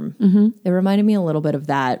of Worm? Mm-hmm. It reminded me a little bit of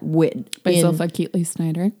that. By Zilpha Keatley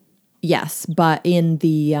Snyder. Yes, but in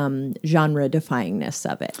the genre defyingness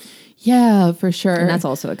of it. Yeah, for sure. And that's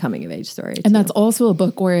also a coming of age story. And that's also a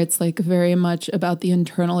book where it's like very much about the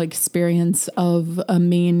internal experience of a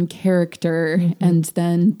main character and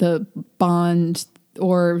then the bond,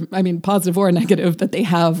 or I mean positive or negative, that they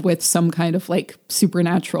have with some kind of like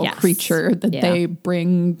supernatural creature that they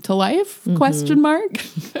bring to life, question mark.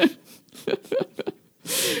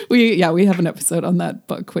 We have an episode on that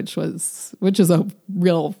book, which is a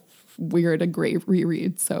real weird and great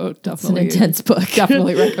reread. So definitely it's an intense book.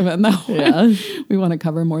 Definitely recommend that one. Yeah. We want to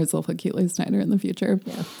cover more Zilpha Keatley Snyder in the future.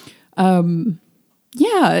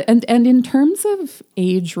 Yeah. And in terms of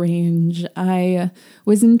age range, I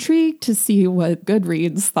was intrigued to see what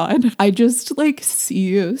Goodreads thought. I just like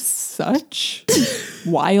see such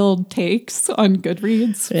wild takes on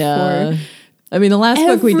Goodreads. Yeah. I mean, the last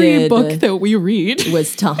book we did, book that we read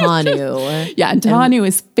was Tahanu. Yeah, and Tahanu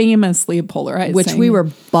is famously polarizing, which we were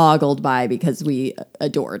boggled by because we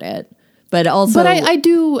adored it. But also, I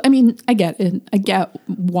get it. I get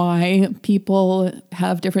why people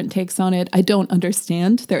have different takes on it. I don't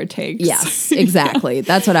understand their takes. Yes, exactly.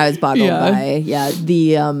 That's what I was boggled by. Yeah,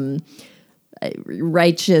 the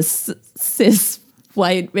righteous cis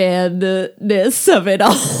white man-ness of it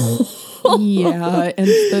all. Yeah, and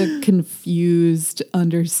the confused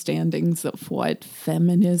understandings of what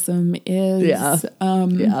feminism is. Yeah.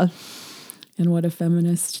 And what a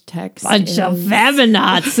feminist text Bunch is. of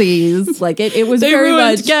feminazis. Like it was very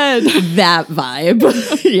much that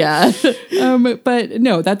vibe. Yeah. But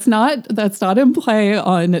no, that's not in play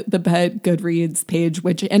on the Pet Goodreads page,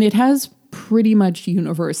 and it has pretty much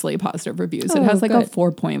universally positive reviews. It has like a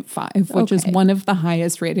 4.5, which is one of the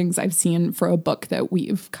highest ratings I've seen for a book that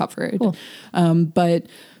we've covered. Cool. But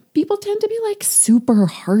people tend to be like super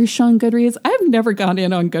harsh on Goodreads. I've never gone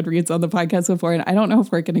in on Goodreads on the podcast before, and I don't know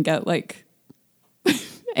if we're going to get like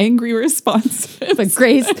angry responses. But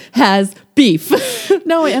Grace has beef.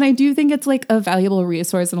 No, and I do think it's like a valuable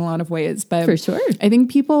resource in a lot of ways. But for sure, I think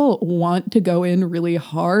people want to go in really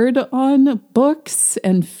hard on books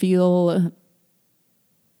and feel,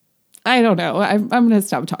 I don't know. I'm going to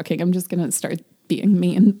stop talking. I'm just going to start being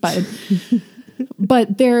mean. But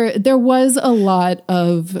but there was a lot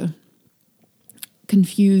of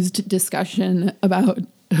confused discussion about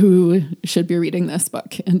who should be reading this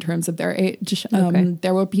book in terms of their age.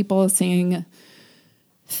 There were people saying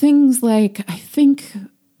things like, I think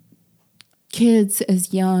kids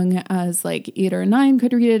as young as like 8 or 9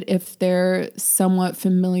 could read it if they're somewhat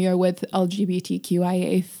familiar with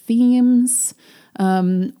LGBTQIA themes,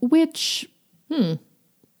 which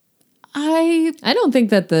I don't think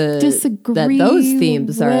that disagree that those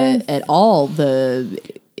themes are at all the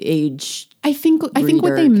age. I think what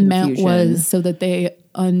they meant was so that they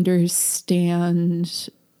understand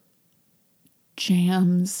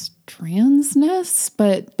Jam's transness,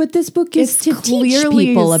 but this book is to teach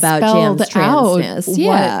people about Jam's transness.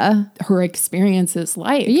 What her experience is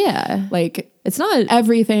like. Yeah, like it's not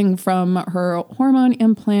everything from her hormone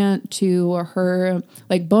implant to her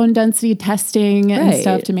like bone density testing and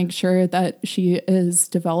stuff to make sure that she is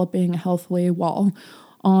developing healthily while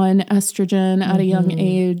on estrogen at a young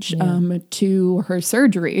age, to her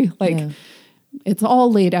surgery. It's all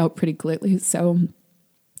laid out pretty clearly. So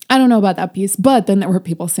I don't know about that piece, but then there were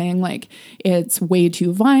people saying like it's way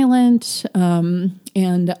too violent.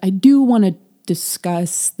 And I do want to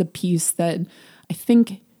discuss the piece that I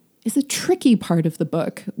think is a tricky part of the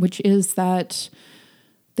book, which is that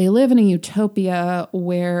they live in a utopia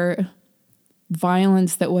where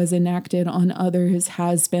violence that was enacted on others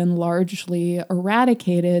has been largely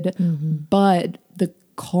eradicated, but the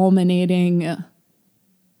culminating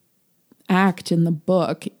act in the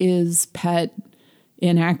book is Pet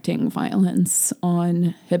enacting violence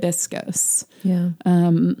on Hibiscus. Yeah.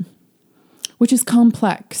 Which is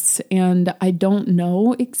complex, and I don't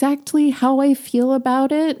know exactly how I feel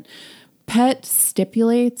about it. Pet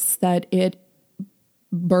stipulates that it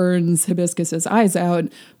burns Hibiscus's eyes out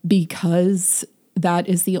because that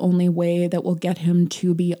is the only way that will get him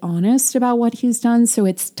to be honest about what he's done. So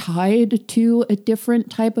it's tied to a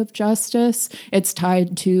different type of justice. It's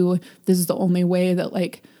tied to, this is the only way that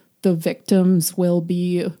like the victims will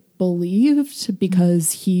be believed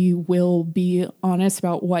because he will be honest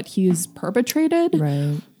about what he's perpetrated.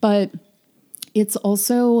 Right. But it's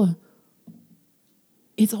also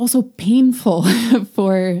painful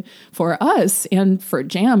for us and for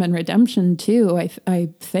Jam and Redemption too. I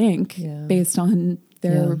think based on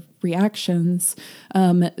their reactions,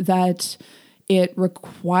 that it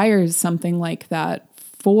requires something like that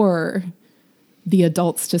for the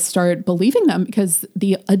adults to start believing them, because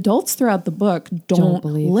the adults throughout the book don't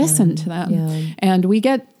listen to them. Yeah. And we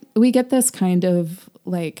get this kind of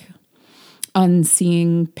like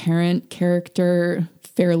unseeing parent character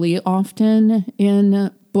fairly often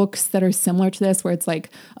in books that are similar to this, where it's like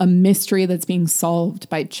a mystery that's being solved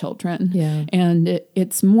by children. Yeah. And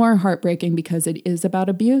it's more heartbreaking because it is about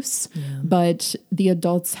abuse, but the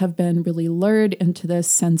adults have been really lured into this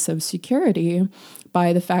sense of security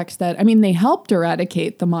by the fact that, I mean, they helped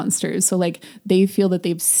eradicate the monsters. So like they feel that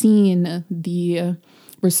they've seen the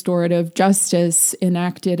restorative justice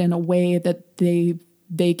enacted in a way that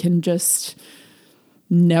they can just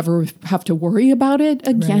never have to worry about it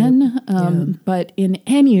again. Right. But in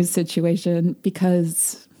any situation,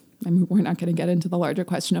 because I mean, we're not going to get into the larger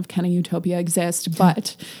question of can a utopia exist,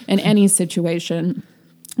 but in any situation,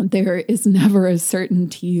 there is never a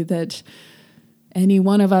certainty that any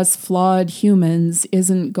one of us flawed humans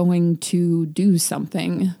isn't going to do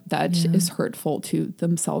something that is hurtful to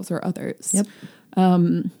themselves or others. Yep.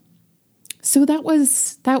 So that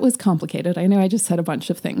was complicated. I know I just said a bunch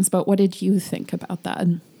of things, but what did you think about that?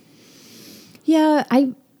 Yeah,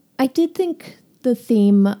 I did think the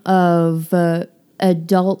theme of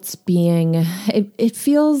adults being it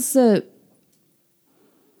feels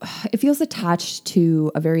attached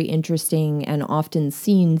to a very interesting and often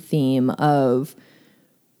seen theme of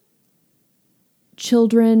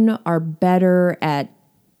children are better at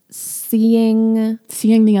seeing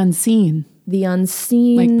the unseen. The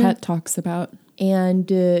unseen, like Pet talks about,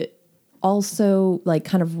 and also like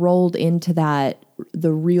kind of rolled into that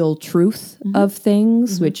the real truth of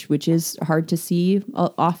things, which is hard to see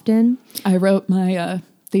often. I wrote my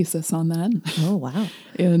thesis on that. Oh wow!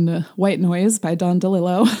 In White Noise by Don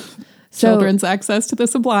DeLillo, Children's Access to the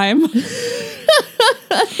Sublime.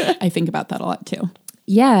 I think about that a lot too.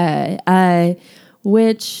 Yeah,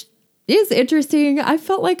 which is interesting. I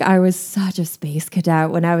felt like I was such a space cadet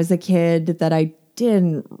when I was a kid that I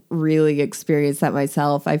didn't really experience that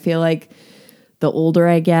myself. I feel like the older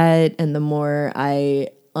I get and the more I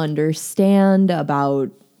understand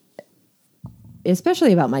about,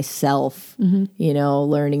 especially about myself, you know,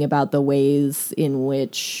 learning about the ways in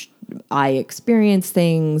which I experience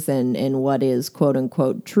things and what is quote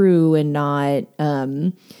unquote true and not,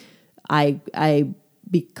 I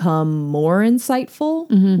become more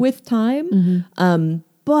insightful with time.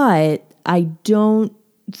 But I don't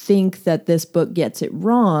think that this book gets it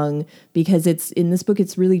wrong, because it's in this book,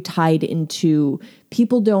 it's really tied into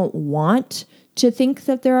people don't want to think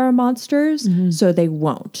that there are monsters, so they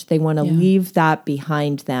won't. They want to leave that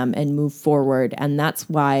behind them and move forward. And that's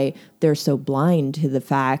why they're so blind to the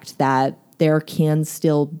fact that there can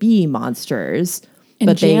still be monsters. And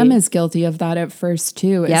but Jam is guilty of that at first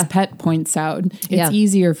too, as Yeah. Pet points out. It's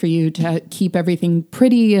easier for you to keep everything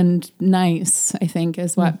pretty and nice, I think,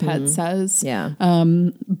 is what Pet says. Yeah.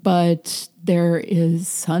 But there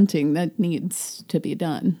is hunting that needs to be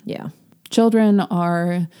done. Yeah. Children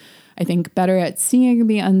are, I think, better at seeing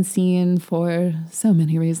the unseen for so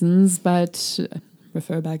many reasons, but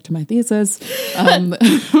refer back to my thesis. But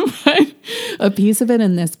a piece of it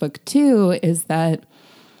in this book too is that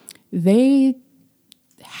they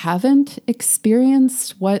haven't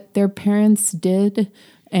experienced what their parents did,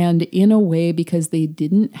 and in a way, because they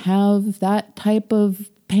didn't have that type of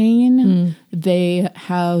pain, they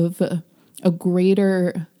have a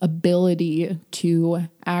greater ability to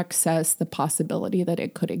access the possibility that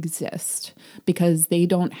it could exist, because they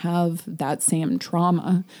don't have that same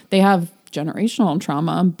trauma. They have generational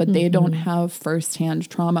trauma, but they don't have firsthand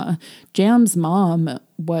trauma. Jam's mom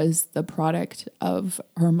was the product of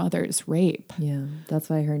her mother's rape. Yeah, that's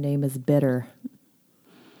why her name is Bitter.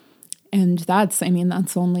 And that's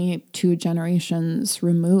only 2 generations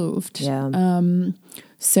removed. Yeah.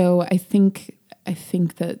 So I think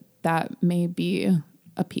that may be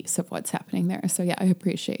a piece of what's happening there. So yeah, I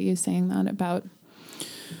appreciate you saying that about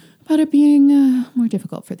it being more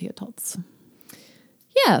difficult for the adults.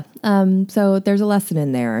 Yeah. So there's a lesson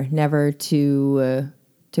in there, never to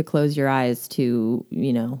close your eyes to,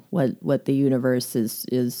 what the universe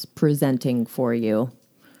is presenting for you.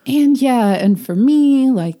 And for me,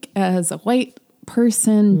 like as a white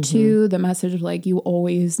person too, the message of like, you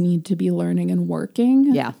always need to be learning and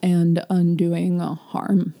working and undoing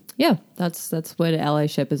harm. Yeah, that's what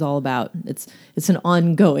allyship is all about. It's an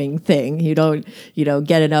ongoing thing. You don't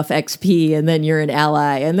get enough XP and then you're an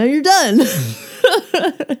ally and then you're done.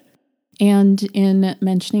 And in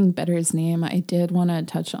mentioning Bitter's name, I did want to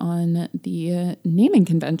touch on the naming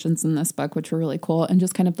conventions in this book, which were really cool, and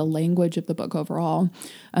just kind of the language of the book overall.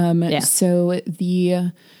 So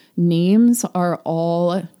the names are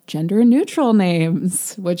all gender neutral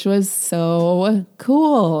names, which was so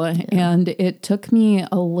cool. Yeah. And it took me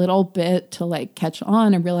a little bit to like catch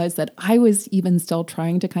on and realize that I was even still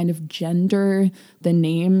trying to kind of gender the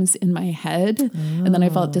names in my head. Oh. And then I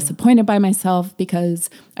felt disappointed by myself because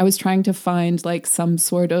I was trying to find like some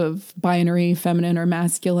sort of binary feminine or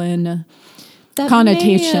masculine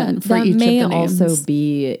connotation for each of the names. That may also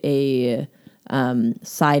be a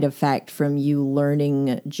side effect from you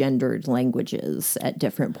learning gendered languages at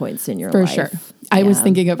different points in your life. For sure. I was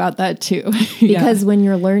thinking about that too. Because when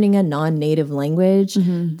you're learning a non-native language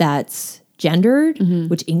that's gendered,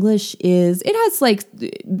 which English is, it has like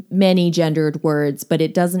many gendered words, but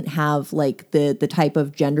it doesn't have like the type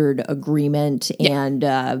of gendered agreement and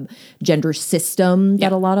gender system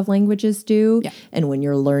that a lot of languages do. Yeah. And when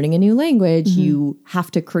you're learning a new language, you have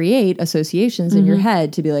to create associations in your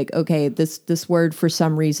head to be like, okay, this word for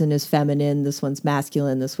some reason is feminine, this one's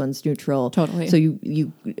masculine, this one's neutral. Totally. So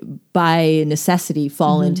you by necessity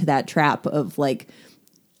fall into that trap of like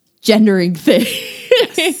gendering things.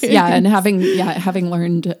 Yeah, and having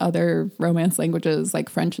learned other Romance languages like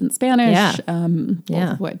French and Spanish, both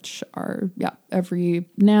of which are every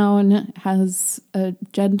noun has a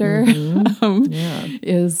gender.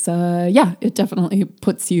 It definitely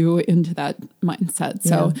puts you into that mindset.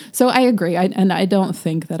 So I agree, I don't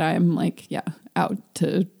think that I'm like out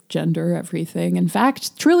to gender everything. In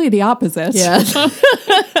fact, truly the opposite. Yeah.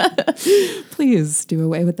 Please do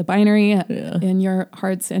away with the binary in your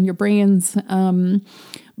hearts and your brains.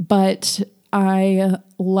 But I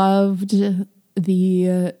loved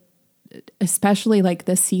especially like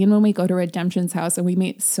the scene when we go to Redemption's house and we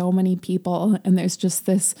meet so many people and there's just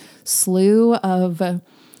this slew of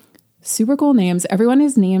super cool names. Everyone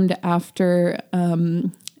is named after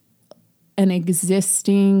an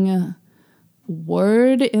existing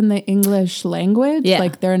word in the English language. Yeah.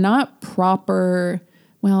 Like they're not proper.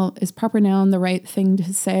 Well, is proper noun the right thing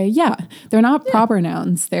to say? Yeah, they're not proper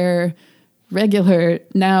nouns. They're regular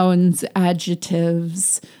nouns,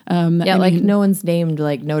 adjectives. Like no one's named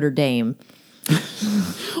like Notre Dame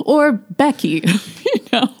or Becky.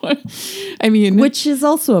 Which is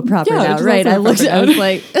also a proper noun, right? I was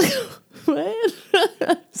like, what?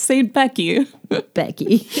 Saint Becky.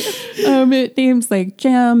 Becky. It names like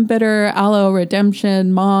Jam, Bitter, Aloe,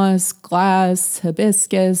 Redemption, Moss, Glass,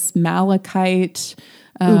 Hibiscus, Malachite,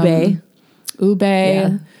 Ube. Yeah,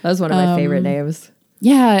 that was one of my favorite names.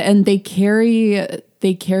 Yeah, and they carry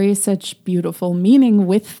such beautiful meaning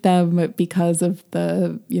with them because of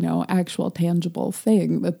the, actual tangible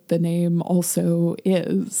thing that the name also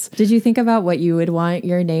is. Did you think about what you would want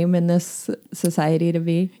your name in this society to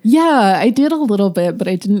be? Yeah, I did a little bit, but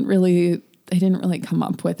I didn't really come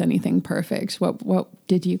up with anything perfect. What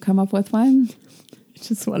did you come up with one? I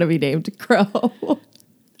just want to be named Crow.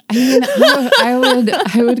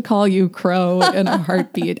 I would call you Crow in a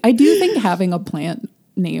heartbeat. I do think having a plant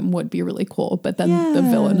name would be really cool, but then the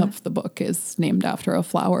villain of the book is named after a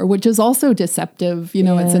flower, which is also deceptive.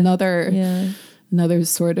 It's another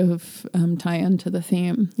sort of tie-in to the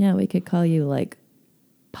theme. Yeah, we could call you like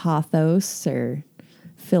Pothos or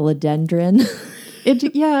Philodendron.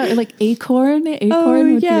 Like Acorn.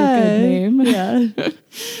 Acorn would be a good name. Yeah.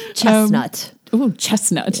 Chestnut.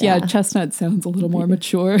 Chestnut. Yeah, chestnut sounds a little more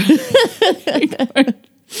mature.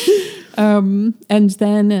 And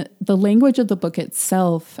then the language of the book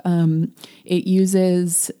itself, it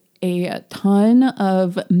uses a ton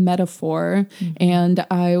of metaphor. And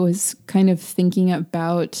I was kind of thinking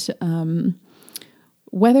about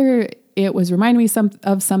whether it was reminding me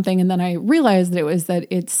of something, and then I realized it was that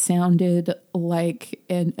it sounded like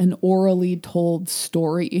an orally told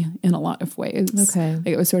story in a lot of ways. Okay. Like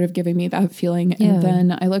it was sort of giving me that feeling. Yeah. And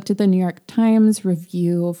then I looked at the New York Times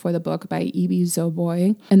review for the book by E.B.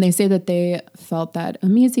 Zoboy, and they say that they felt that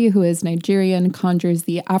Amizi, who is Nigerian, conjures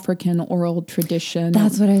the African oral tradition.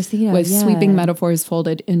 That's what I was thinking of, with yeah. sweeping metaphors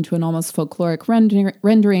folded into an almost folkloric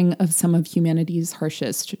rendering of some of humanity's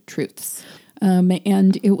harshest truths.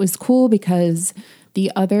 And it was cool because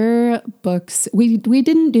the other books, we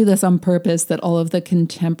didn't do this on purpose, that all of the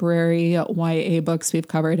contemporary YA books we've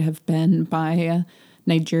covered have been by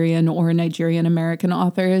Nigerian or Nigerian American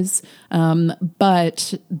authors.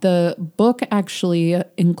 But the book actually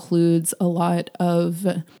includes a lot of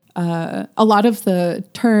the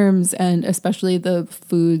terms, and especially the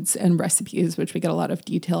foods and recipes, which we get a lot of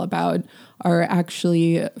detail about, are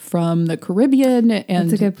actually from the Caribbean. And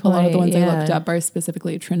That's a good a lot of the point, ones I yeah. looked up are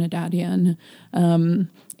specifically Trinidadian.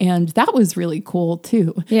 And that was really cool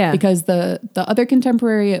too. Yeah. Because the other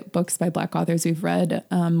contemporary books by Black authors we've read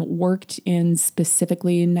worked in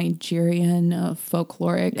specifically Nigerian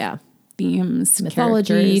folkloric Yeah. themes,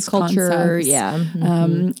 Mythology, characters, culture, concepts. yeah.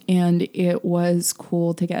 Mm-hmm. And it was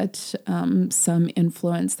cool to get some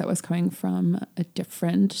influence that was coming from a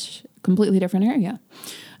completely different area.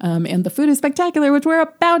 And the food is spectacular, which we're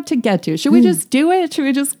about to get to. Should we just do it? Should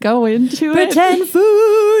we just go into Pretend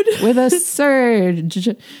food with a surge?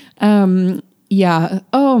 Yeah.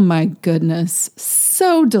 Oh my goodness.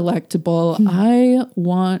 So delectable. I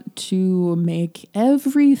want to make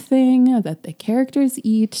everything that the characters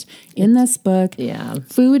eat in this book. Yeah.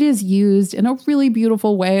 Food is used in a really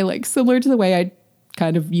beautiful way, like similar to the way I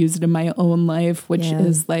kind of use it in my own life, which Yeah.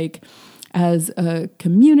 is like as a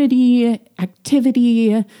community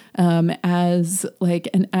activity, as like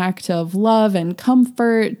an act of love and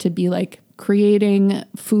comfort, to be like creating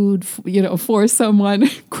food, for someone,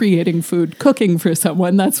 creating food, cooking for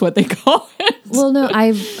someone. That's what they call it. Well, no,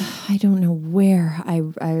 I don't know where I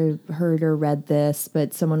heard or read this,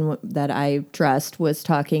 but someone that I trust was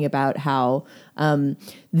talking about how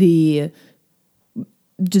the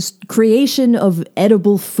just creation of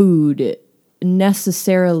edible food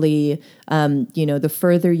necessarily, the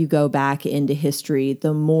further you go back into history,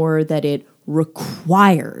 the more that it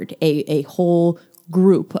required a whole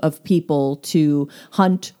group of people to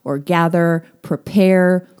hunt or gather,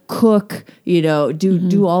 prepare, cook,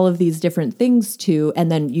 do all of these different things too. And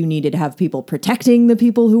then you needed to have people protecting the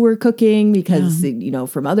people who were cooking because,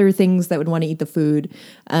 from other things that would want to eat the food.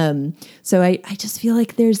 So I just feel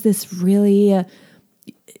like there's this really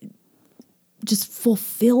just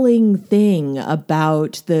fulfilling thing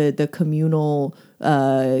about the communal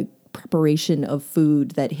preparation of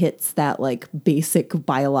food that hits that like basic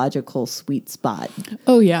biological sweet spot.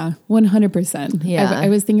 Oh yeah, 100%. Yeah. I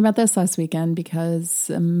was thinking about this last weekend because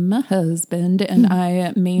my husband and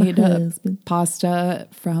I made pasta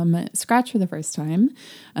from scratch for the first time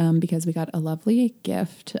because we got a lovely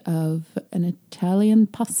gift of an Italian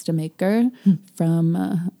pasta maker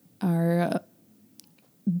from our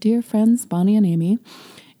dear friends Bonnie and Amy.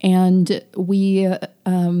 And we,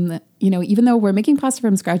 even though we're making pasta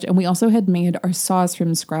from scratch, and we also had made our sauce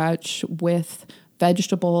from scratch with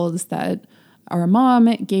vegetables that our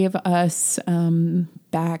mom gave us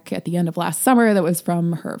back at the end of last summer that was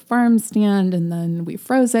from her farm stand, and then we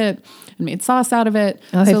froze it and made sauce out of it.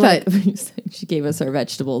 Oh, so I thought she gave us our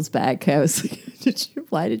vegetables back. I was like,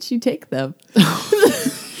 why did she take them?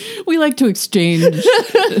 We like to exchange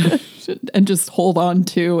and just hold on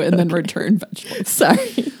to and then return vegetables.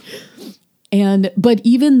 Sorry. But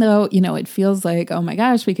even though, it feels like, oh my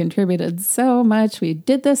gosh, we contributed so much, we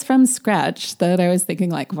did this from scratch, that I was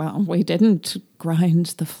thinking like, well, we didn't grind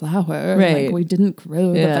the flour. Right. Like we didn't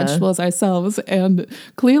grow the vegetables ourselves. And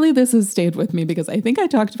clearly this has stayed with me because I think I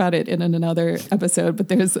talked about it in another episode, but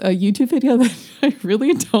there's a YouTube video that I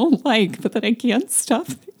really don't like, but that I can't stop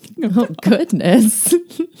thinking about. Oh, goodness.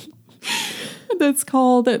 That's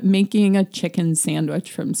called Making a Chicken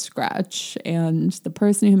Sandwich from Scratch. And the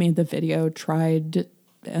person who made the video tried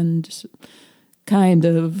and kind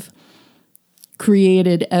of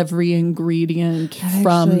created every ingredient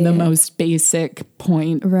from the most basic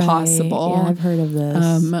point possible. Yeah, I've heard of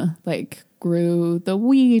this. Like grew the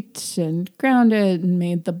wheat and ground it and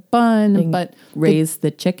made the bun, but raised the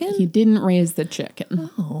chicken? He didn't raise the chicken,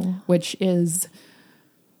 which is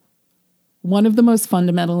one of the most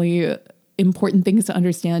fundamentally important things to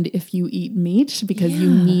understand if you eat meat, because you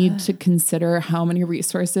need to consider how many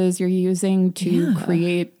resources you're using to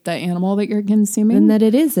create the animal that you're consuming. And that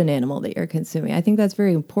it is an animal that you're consuming. I think that's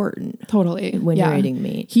very important. Totally. When you're eating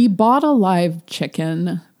meat. He bought a live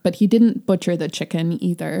chicken But he didn't butcher the chicken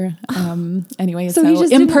either. Anyway, So so, he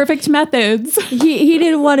just imperfect methods. He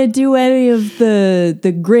didn't want to do any of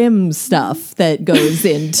the grim stuff that goes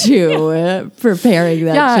into preparing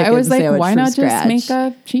that Yeah, chicken I was like, sandwich why from not scratch. just make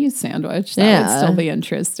a cheese sandwich? That would Yeah. still be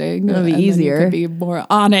interesting. That'd be And then you easier. could be more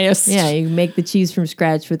honest. Yeah, you can make the cheese from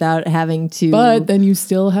scratch without having to. But then you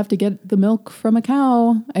still have to get the milk from a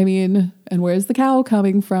cow. I mean, and where's the cow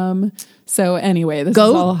coming from? So anyway, this is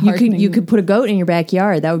all goat, you hearkening. could put a goat in your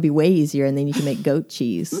backyard. That would be way easier, and then you can make goat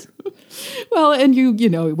cheese. Well, and you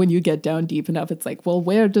know, when you get down deep enough, it's like, well,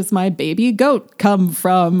 where does my baby goat come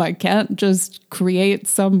from? I can't just create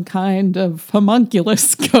some kind of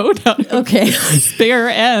homunculus goat out of Okay. spare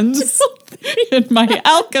ends in my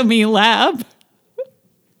alchemy lab.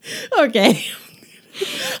 Okay.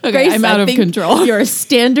 Okay, Grace, I'm I out of think control. Your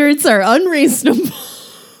standards are unreasonable.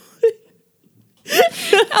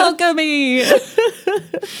 Alchemy.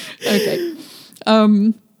 Okay.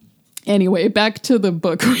 Anyway, back to the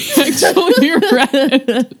book we actually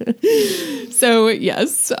read. So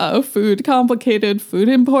yes, food complicated, food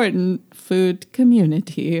important, food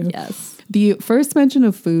community. Yes. The first mention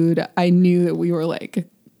of food, I knew that we were like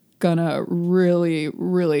gonna really,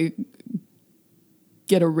 really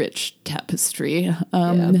get a rich tapestry,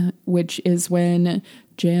 which is when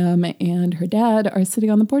Jam and her dad are sitting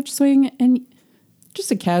on the porch swing, and just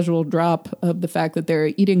a casual drop of the fact that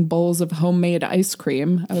they're eating bowls of homemade ice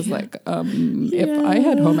cream. I was like, if I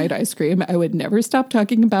had homemade ice cream, I would never stop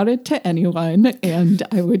talking about it to anyone, and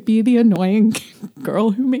I would be the annoying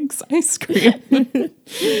girl who makes ice cream.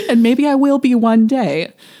 And maybe I will be one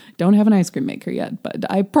day. Don't have an ice cream maker yet, but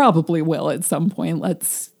I probably will at some point.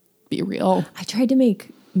 Let's be real. I tried to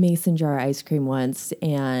make mason jar ice cream once,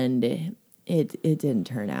 and it didn't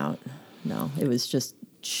turn out. No, it was just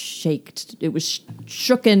shaked. It was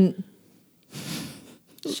shooken.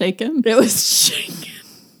 Shaken? It was shaken.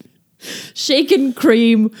 Shaken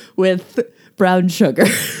cream with brown sugar.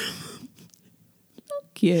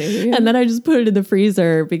 Okay. And then I just put it in the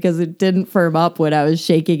freezer because it didn't firm up when I was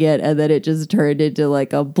shaking it, and then it just turned into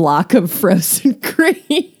like a block of frozen cream.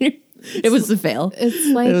 It was a fail.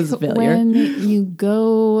 It's like It was a failure. when you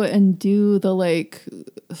go and do the like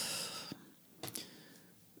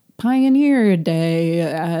Pioneer Day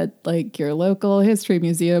at like your local history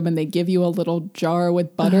museum, and they give you a little jar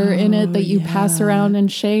with butter in it that you pass around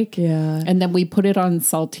and shake. Yeah. And then we put it on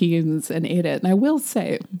saltines and ate it. And I will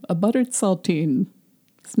say, a buttered saltine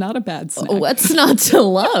is not a bad snack. What's not to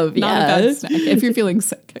love? Not Yeah. a bad snack. If you're feeling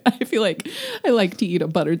sick, I feel like I like to eat a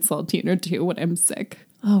buttered saltine or two when I'm sick.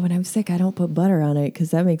 Oh, when I'm sick, I don't put butter on it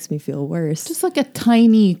because that makes me feel worse. Just like a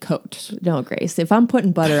tiny coat. No, Grace. If I'm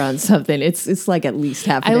putting butter on something, it's like at least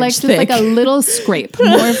half an I like inch just thick. like a little scrape,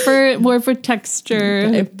 more for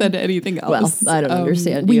texture than anything else. Well, I don't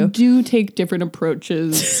understand we you. We do take different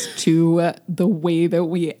approaches to the way that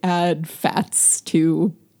we add fats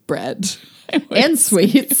to bread. And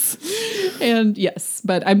sweets. And yes,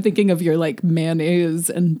 but I'm thinking of your like mayonnaise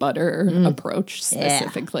and butter approach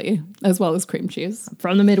specifically, as well as cream cheese.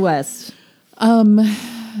 From the Midwest.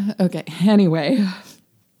 Okay, anyway,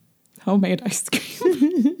 homemade ice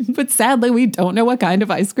cream. But sadly, we don't know what kind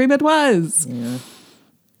of ice cream it was. Yeah.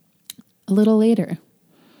 A little later,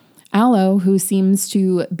 Aloe, who seems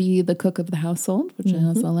to be the cook of the household, which I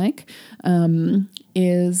also like,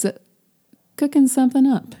 is cooking something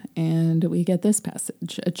up. And we get this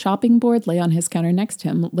passage. A chopping board lay on his counter next to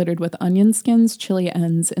him, littered with onion skins, chili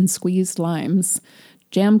ends, and squeezed limes.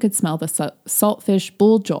 Jam could smell the saltfish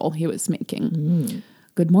buljol he was making.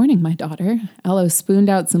 Good morning, my daughter. Aloe spooned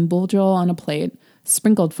out some buljol on a plate,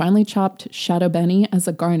 sprinkled finely chopped shadow benny as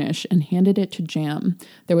a garnish, and handed it to Jam.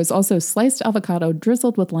 There was also sliced avocado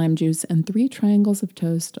drizzled with lime juice and 3 triangles of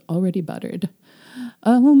toast already buttered.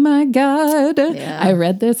 Oh my God. Yeah. I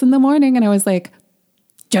read this in the morning and I was like,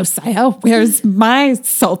 Josiah, where's my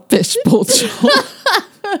saltfish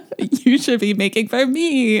buljol? You should be making for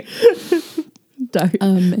me. Is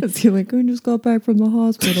he like, I just got back from the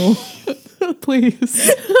hospital?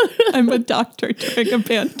 Please. I'm a doctor during a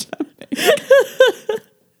pandemic.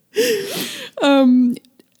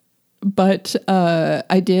 But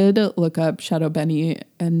I did look up Shadow Benny,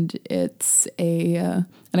 and it's and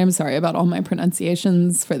I'm sorry about all my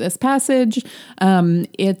pronunciations for this passage.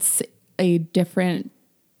 It's a different,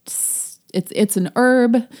 it's an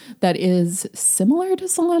herb that is similar to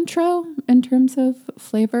cilantro in terms of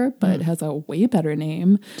flavor, but it has a way better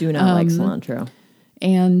name. Do not like cilantro.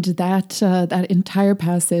 And that entire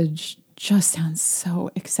passage just sounds so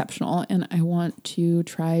exceptional, and I want to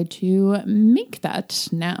try to make that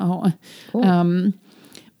now. Cool.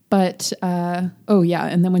 But, oh yeah,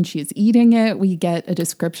 and then when she's eating it, we get a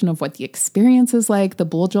description of what the experience is like. The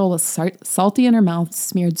buljol was salty in her mouth,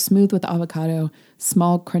 smeared smooth with avocado,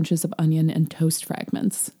 small crunches of onion, and toast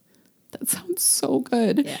fragments. That sounds so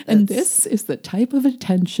good. Yeah, and this is the type of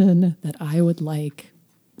attention that I would like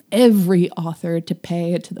every author to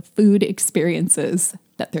pay to the food experiences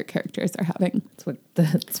that their characters are having. It's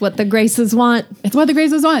what the Graces want. It's what the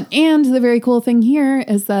Graces want. And the very cool thing here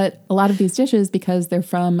is that a lot of these dishes, because they're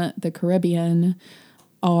from the Caribbean,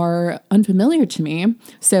 are unfamiliar to me.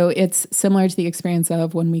 So it's similar to the experience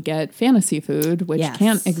of when we get fantasy food, which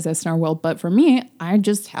can't exist in our world. But for me, I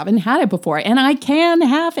just haven't had it before, and I can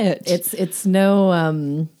have it. It's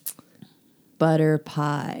no butter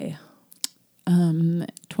pie.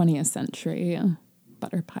 20th century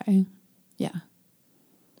butter pie. Yeah.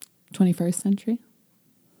 21st century.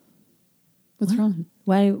 What's wrong?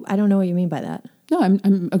 Why? I don't know what you mean by that. No,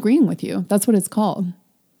 I'm agreeing with you. That's what it's called.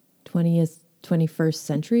 21st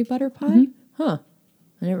century butter pie? Mm-hmm. Huh.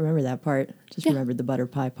 I didn't remember that part. Just remembered the butter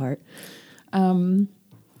pie part. And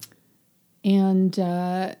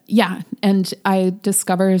I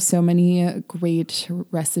discover so many great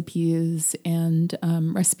recipes and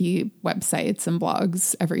recipe websites and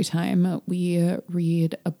blogs every time we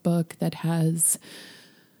read a book that has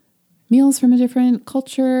meals from a different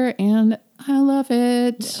culture, and I love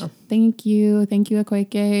it. Yeah. Thank you,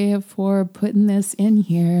 Akwaeke, for putting this in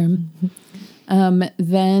here.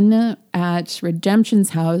 Then at Redemption's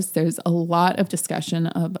house, there's a lot of discussion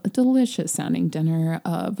of a delicious sounding dinner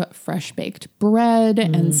of fresh baked bread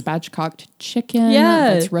and spatchcocked chicken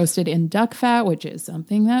that's roasted in duck fat, which is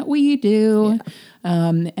something that we do. Yeah.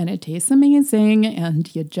 And it tastes amazing. And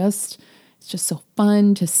it's just so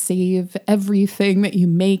fun to save everything that you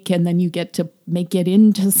make, and then you get to make it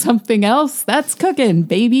into something else. That's cooking,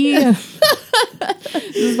 baby.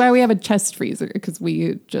 This is why we have a chest freezer, because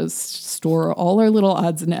we just store all our little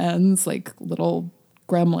odds and ends, like little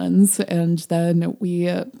gremlins, and then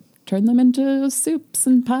we turn them into soups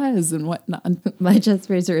and pies and whatnot. My chest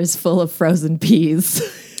freezer is full of frozen peas.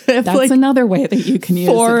 That's like another way that you can use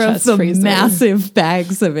four a chest of the freezer. Massive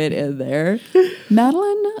bags of it in there.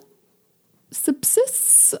 Madeline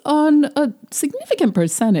subsists on a significant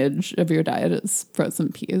percentage of your diet as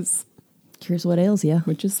frozen peas. Cures what ails you.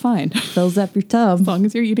 Which is fine. Fills up your tub. As long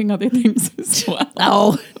as you're eating other things as well.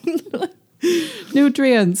 Oh.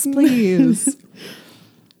 Nutrients, please.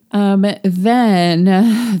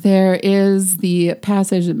 Then there is the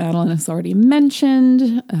passage that Madeline has already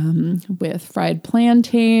mentioned with fried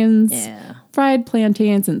plantains. Yeah. Fried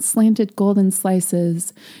plantains and slanted golden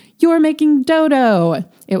slices. You're making dodo.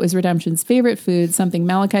 It was Redemption's favorite food, something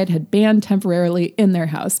Malachite had banned temporarily in their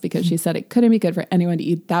house because she said it couldn't be good for anyone to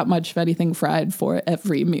eat that much of anything fried for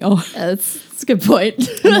every meal. That's a good point.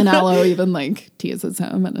 And then Aloe even teases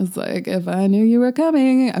him and is like, if I knew you were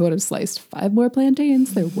coming, I would have sliced 5 more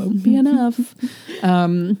plantains. There won't be enough.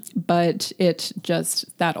 But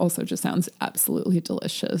that also just sounds absolutely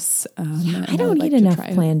delicious. I don't eat enough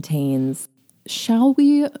plantains. Shall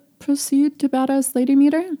we proceed to Badass Lady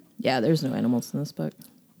Meter? Yeah, there's no animals in this book.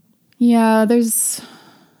 Yeah, there's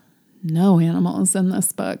no animals in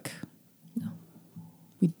this book. No.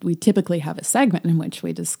 We typically have a segment in which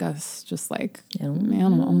we discuss just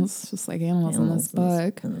animals, just like animals in this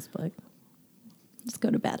book. Let's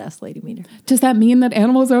go to Badass Lady Meter. Does that mean that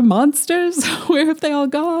animals are monsters? Where have they all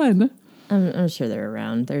gone? I'm sure they're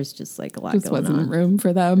around. There's just a lot just going on. Wasn't room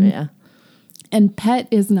for them. Yeah. And pet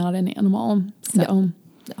is not an animal, so no.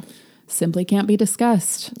 Simply can't be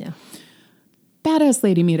discussed. Yeah. Badass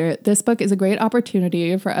Lady Meter. This book is a great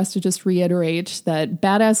opportunity for us to just reiterate that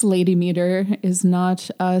Badass Lady Meter is not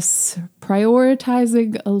us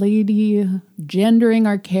prioritizing a lady, gendering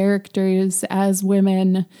our characters as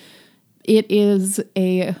women. It is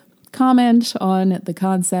a comment on the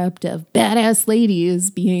concept of badass ladies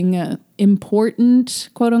being important,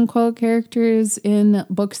 quote unquote, characters in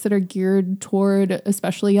books that are geared toward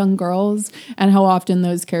especially young girls, and how often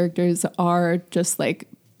those characters are just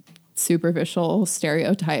superficial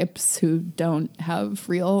stereotypes who don't have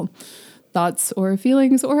real thoughts or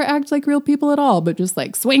feelings or act like real people at all, but just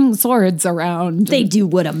swing swords around. They do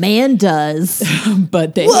what a man does.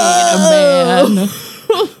 But they ain't a man.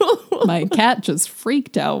 My cat just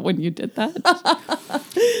freaked out when you did that.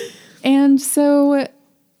 And so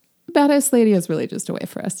Badass Lady is really just a way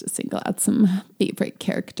for us to single out some favorite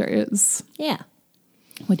characters. Yeah.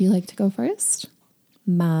 Would you like to go first?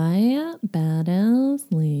 My Badass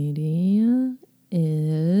Lady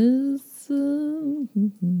is... I'm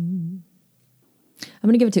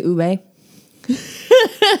going to give it to Ube.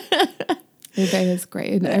 Ube is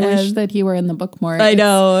great. I wish that he were in the book more. I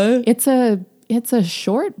know. It's it's a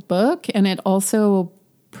short book, and it also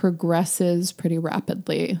progresses pretty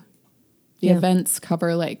rapidly. The events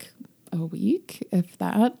cover like a week, if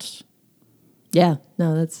that. Yeah,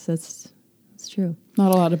 no, that's true.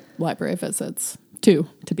 Not a lot of library visits. 2,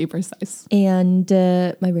 to be precise. And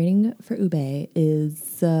my rating for Ube is,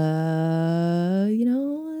 it's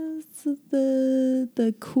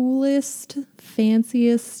the coolest,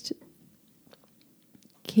 fanciest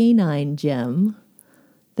canine gem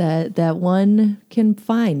that one can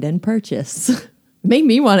find and purchase. Made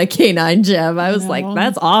me want a canine gem. I was like,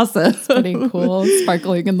 that's awesome. It's pretty cool,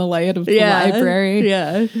 sparkling in the light of the library.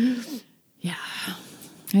 Yeah. Yeah,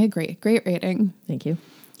 I agree. Great rating. Thank you.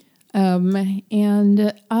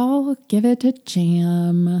 And I'll give it a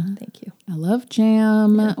Jam. Thank you. I love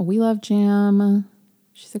Jam. Yeah. We love Jam.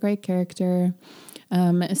 She's a great character.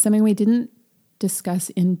 Something we didn't discuss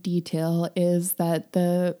in detail is that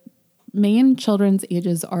the main children's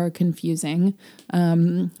ages are confusing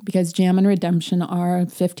because Jam and Redemption are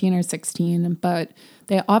 15 or 16, but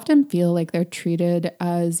they often feel like they're treated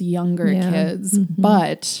as younger kids. Mm-hmm.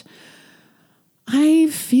 But I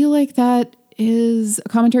feel like that is a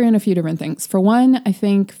commentary on a few different things. For one, I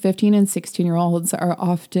think 15 and 16-year-olds are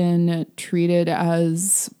often treated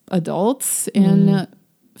as adults in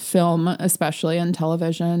film, especially in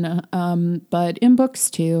television, but in books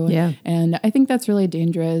too. Yeah. And I think that's really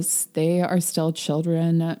dangerous. They are still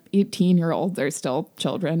children. 18-year-olds are still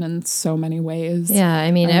children in so many ways. Yeah,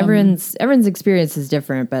 I mean, everyone's experience is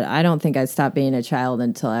different, but I don't think I stopped being a child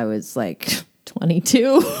until I was like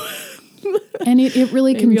 22. And it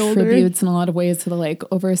really contributes in a lot of ways to the like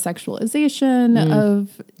over-sexualization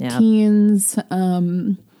of teens.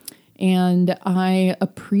 And I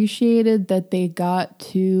appreciated that they got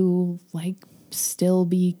to like still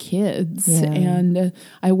be kids. Yeah. And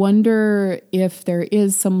I wonder if there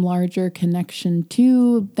is some larger connection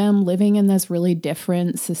to them living in this really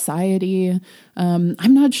different society. I'm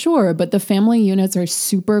not sure, but the family units are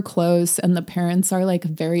super close and the parents are like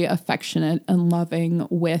very affectionate and loving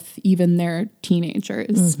with even their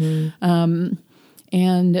teenagers. Mm-hmm.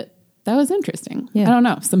 And that was interesting. Yeah. I don't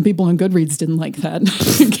know. Some people on Goodreads didn't like that.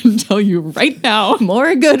 I can tell you right now.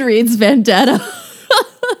 More Goodreads vendetta.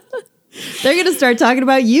 They're going to start talking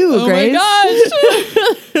about you, Grace. Oh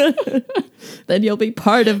my gosh. Then you'll be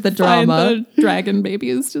part of the drama. Find the Dragon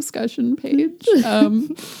Babies discussion page.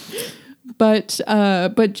 But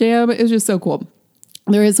Jam is just so cool.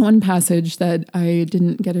 There is one passage that I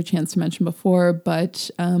didn't get a chance to mention before, but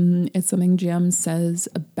it's something Jam says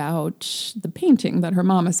about the painting that her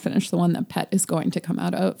mom has finished, the one that Pet is going to come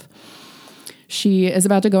out of. She is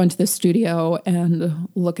about to go into the studio and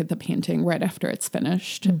look at the painting right after it's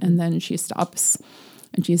finished, and then she stops.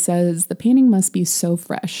 And she says, the painting must be so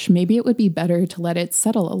fresh. Maybe it would be better to let it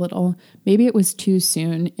settle a little. Maybe it was too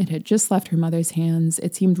soon. It had just left her mother's hands.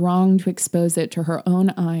 It seemed wrong to expose it to her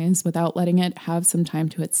own eyes without letting it have some time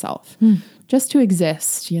to itself. Just to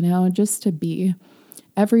exist, just to be.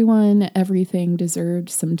 Everyone, everything deserved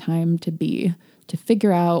some time to be, to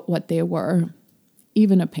figure out what they were,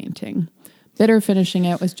 even a painting. Bitter finishing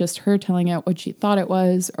it was just her telling it what she thought it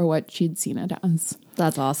was or what she'd seen it as.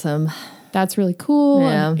 That's awesome. That's really cool.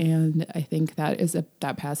 Yeah. And I think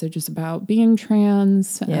that passage is about being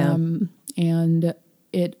trans. Yeah. And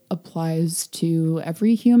it applies to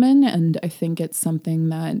every human. And I think it's something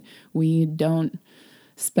that we don't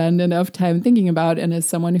spend enough time thinking about. And as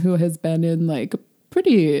someone who has been in like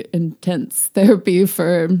pretty intense therapy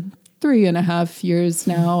for 3.5 years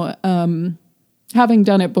now, having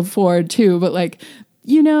done it before too, but like,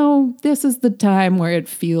 this is the time where it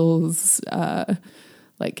feels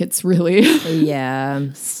like it's really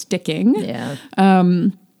sticking. Yeah.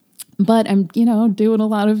 But I'm, doing a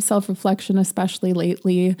lot of self-reflection, especially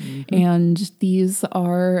lately. Mm-hmm. And these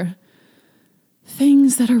are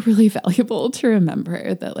things that are really valuable to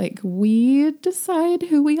remember, that like we decide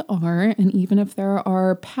who we are. And even if there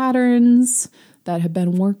are patterns that have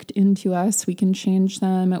been worked into us, we can change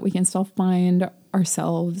them. We can still find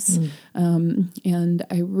ourselves. And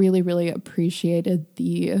I really, really appreciated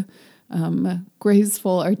the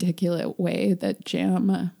graceful, articulate way that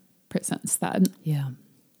Jam presents that. Yeah.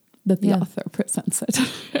 That the author presents it.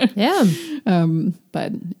 Yeah.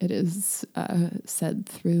 But it is said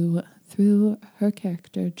through her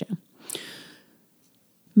character, Jam.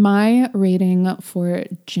 My rating for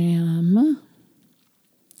Jam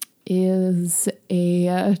is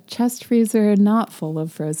a chest freezer not full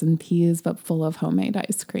of frozen peas, but full of homemade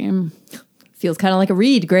ice cream. Feels kind of like a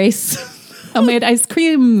read, Grace. Homemade ice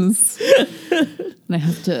creams. And I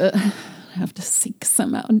have to I have to seek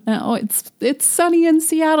some out now. It's sunny in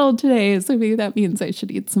Seattle today, so maybe that means I should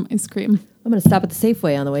eat some ice cream. I'm going to stop at the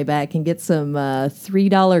Safeway on the way back and get some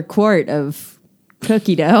 $3 quart of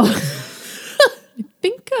cookie dough. I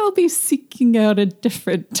think I'll be seeking out a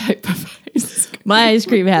different type of ice cream. My ice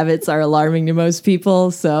cream habits are alarming to most people,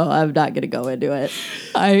 so I'm not going to go into it.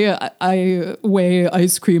 I weigh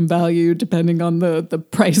ice cream value depending on the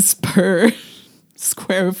price per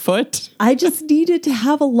square foot. I just needed to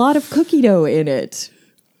have a lot of cookie dough in it.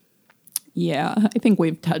 Yeah, I think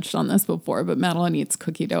we've touched on this before, but Madeline eats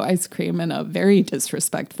cookie dough ice cream in a very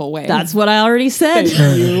disrespectful way. That's what I already said.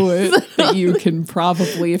 That you can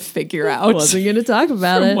probably figure out. Wasn't going to talk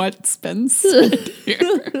about it. What's been said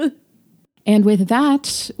here. And with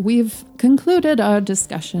that, we've concluded our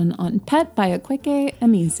discussion on Pet by Akwaeke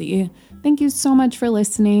Emezi. Thank you so much for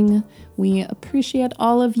listening. We appreciate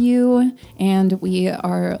all of you, and we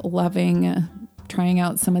are loving trying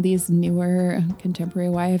out some of these newer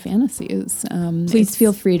contemporary YA fantasies. Please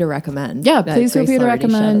feel free to recommend. Yeah, please feel free to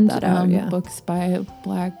recommend that out, books by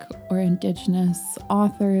Black or Indigenous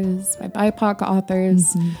authors, by BIPOC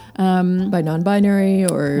authors, by non-binary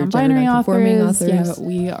or non-binary gender-nonconforming authors. authors. Yeah,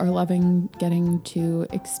 we are loving getting to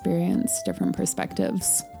experience different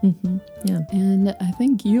perspectives. Yeah. And I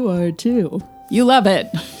think you are too. You love it.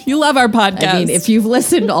 You love our podcast. I mean, if you've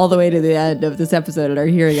listened all the way to the end of this episode and are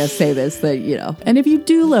hearing us say this, then, you know. And if you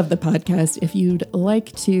do love the podcast, if you'd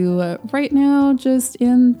like to, right now, just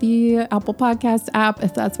in the Apple Podcast app,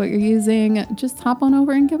 if that's what you're using, just hop on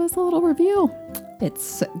over and give us a little review.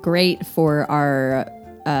 It's great for our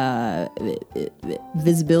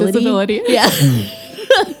visibility. Yeah.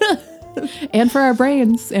 And for our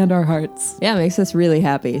brains and our hearts. Yeah, it makes us really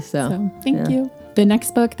happy. So thank you. The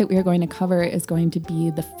next book that we are going to cover is going to be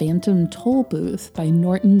The Phantom Toll Booth by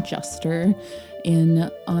Norton Juster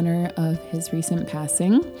in honor of his recent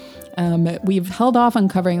passing. We've held off on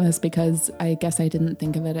covering this because I guess I didn't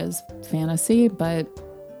think of it as fantasy, but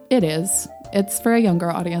it is. It's for a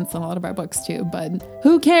younger audience than a lot of our books too, but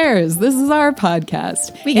who cares? This is our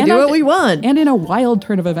podcast. We can do what we want. And in a wild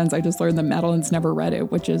turn of events, I just learned that Madeline's never read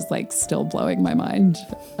it, which is like still blowing my mind.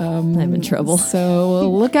 I'm in trouble. So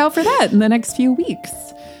look out for that in the next few weeks.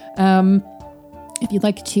 If you'd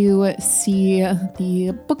like to see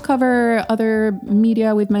the book cover, other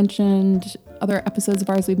media we've mentioned, other episodes of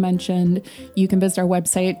ours we've mentioned, you can visit our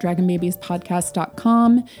website,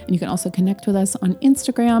 dragonbabiespodcast.com. And you can also connect with us on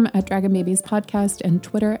Instagram at dragonbabiespodcast and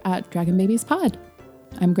Twitter at dragonbabiespod.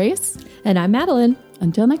 I'm Grace. And I'm Madeline.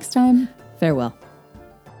 Until next time. Farewell.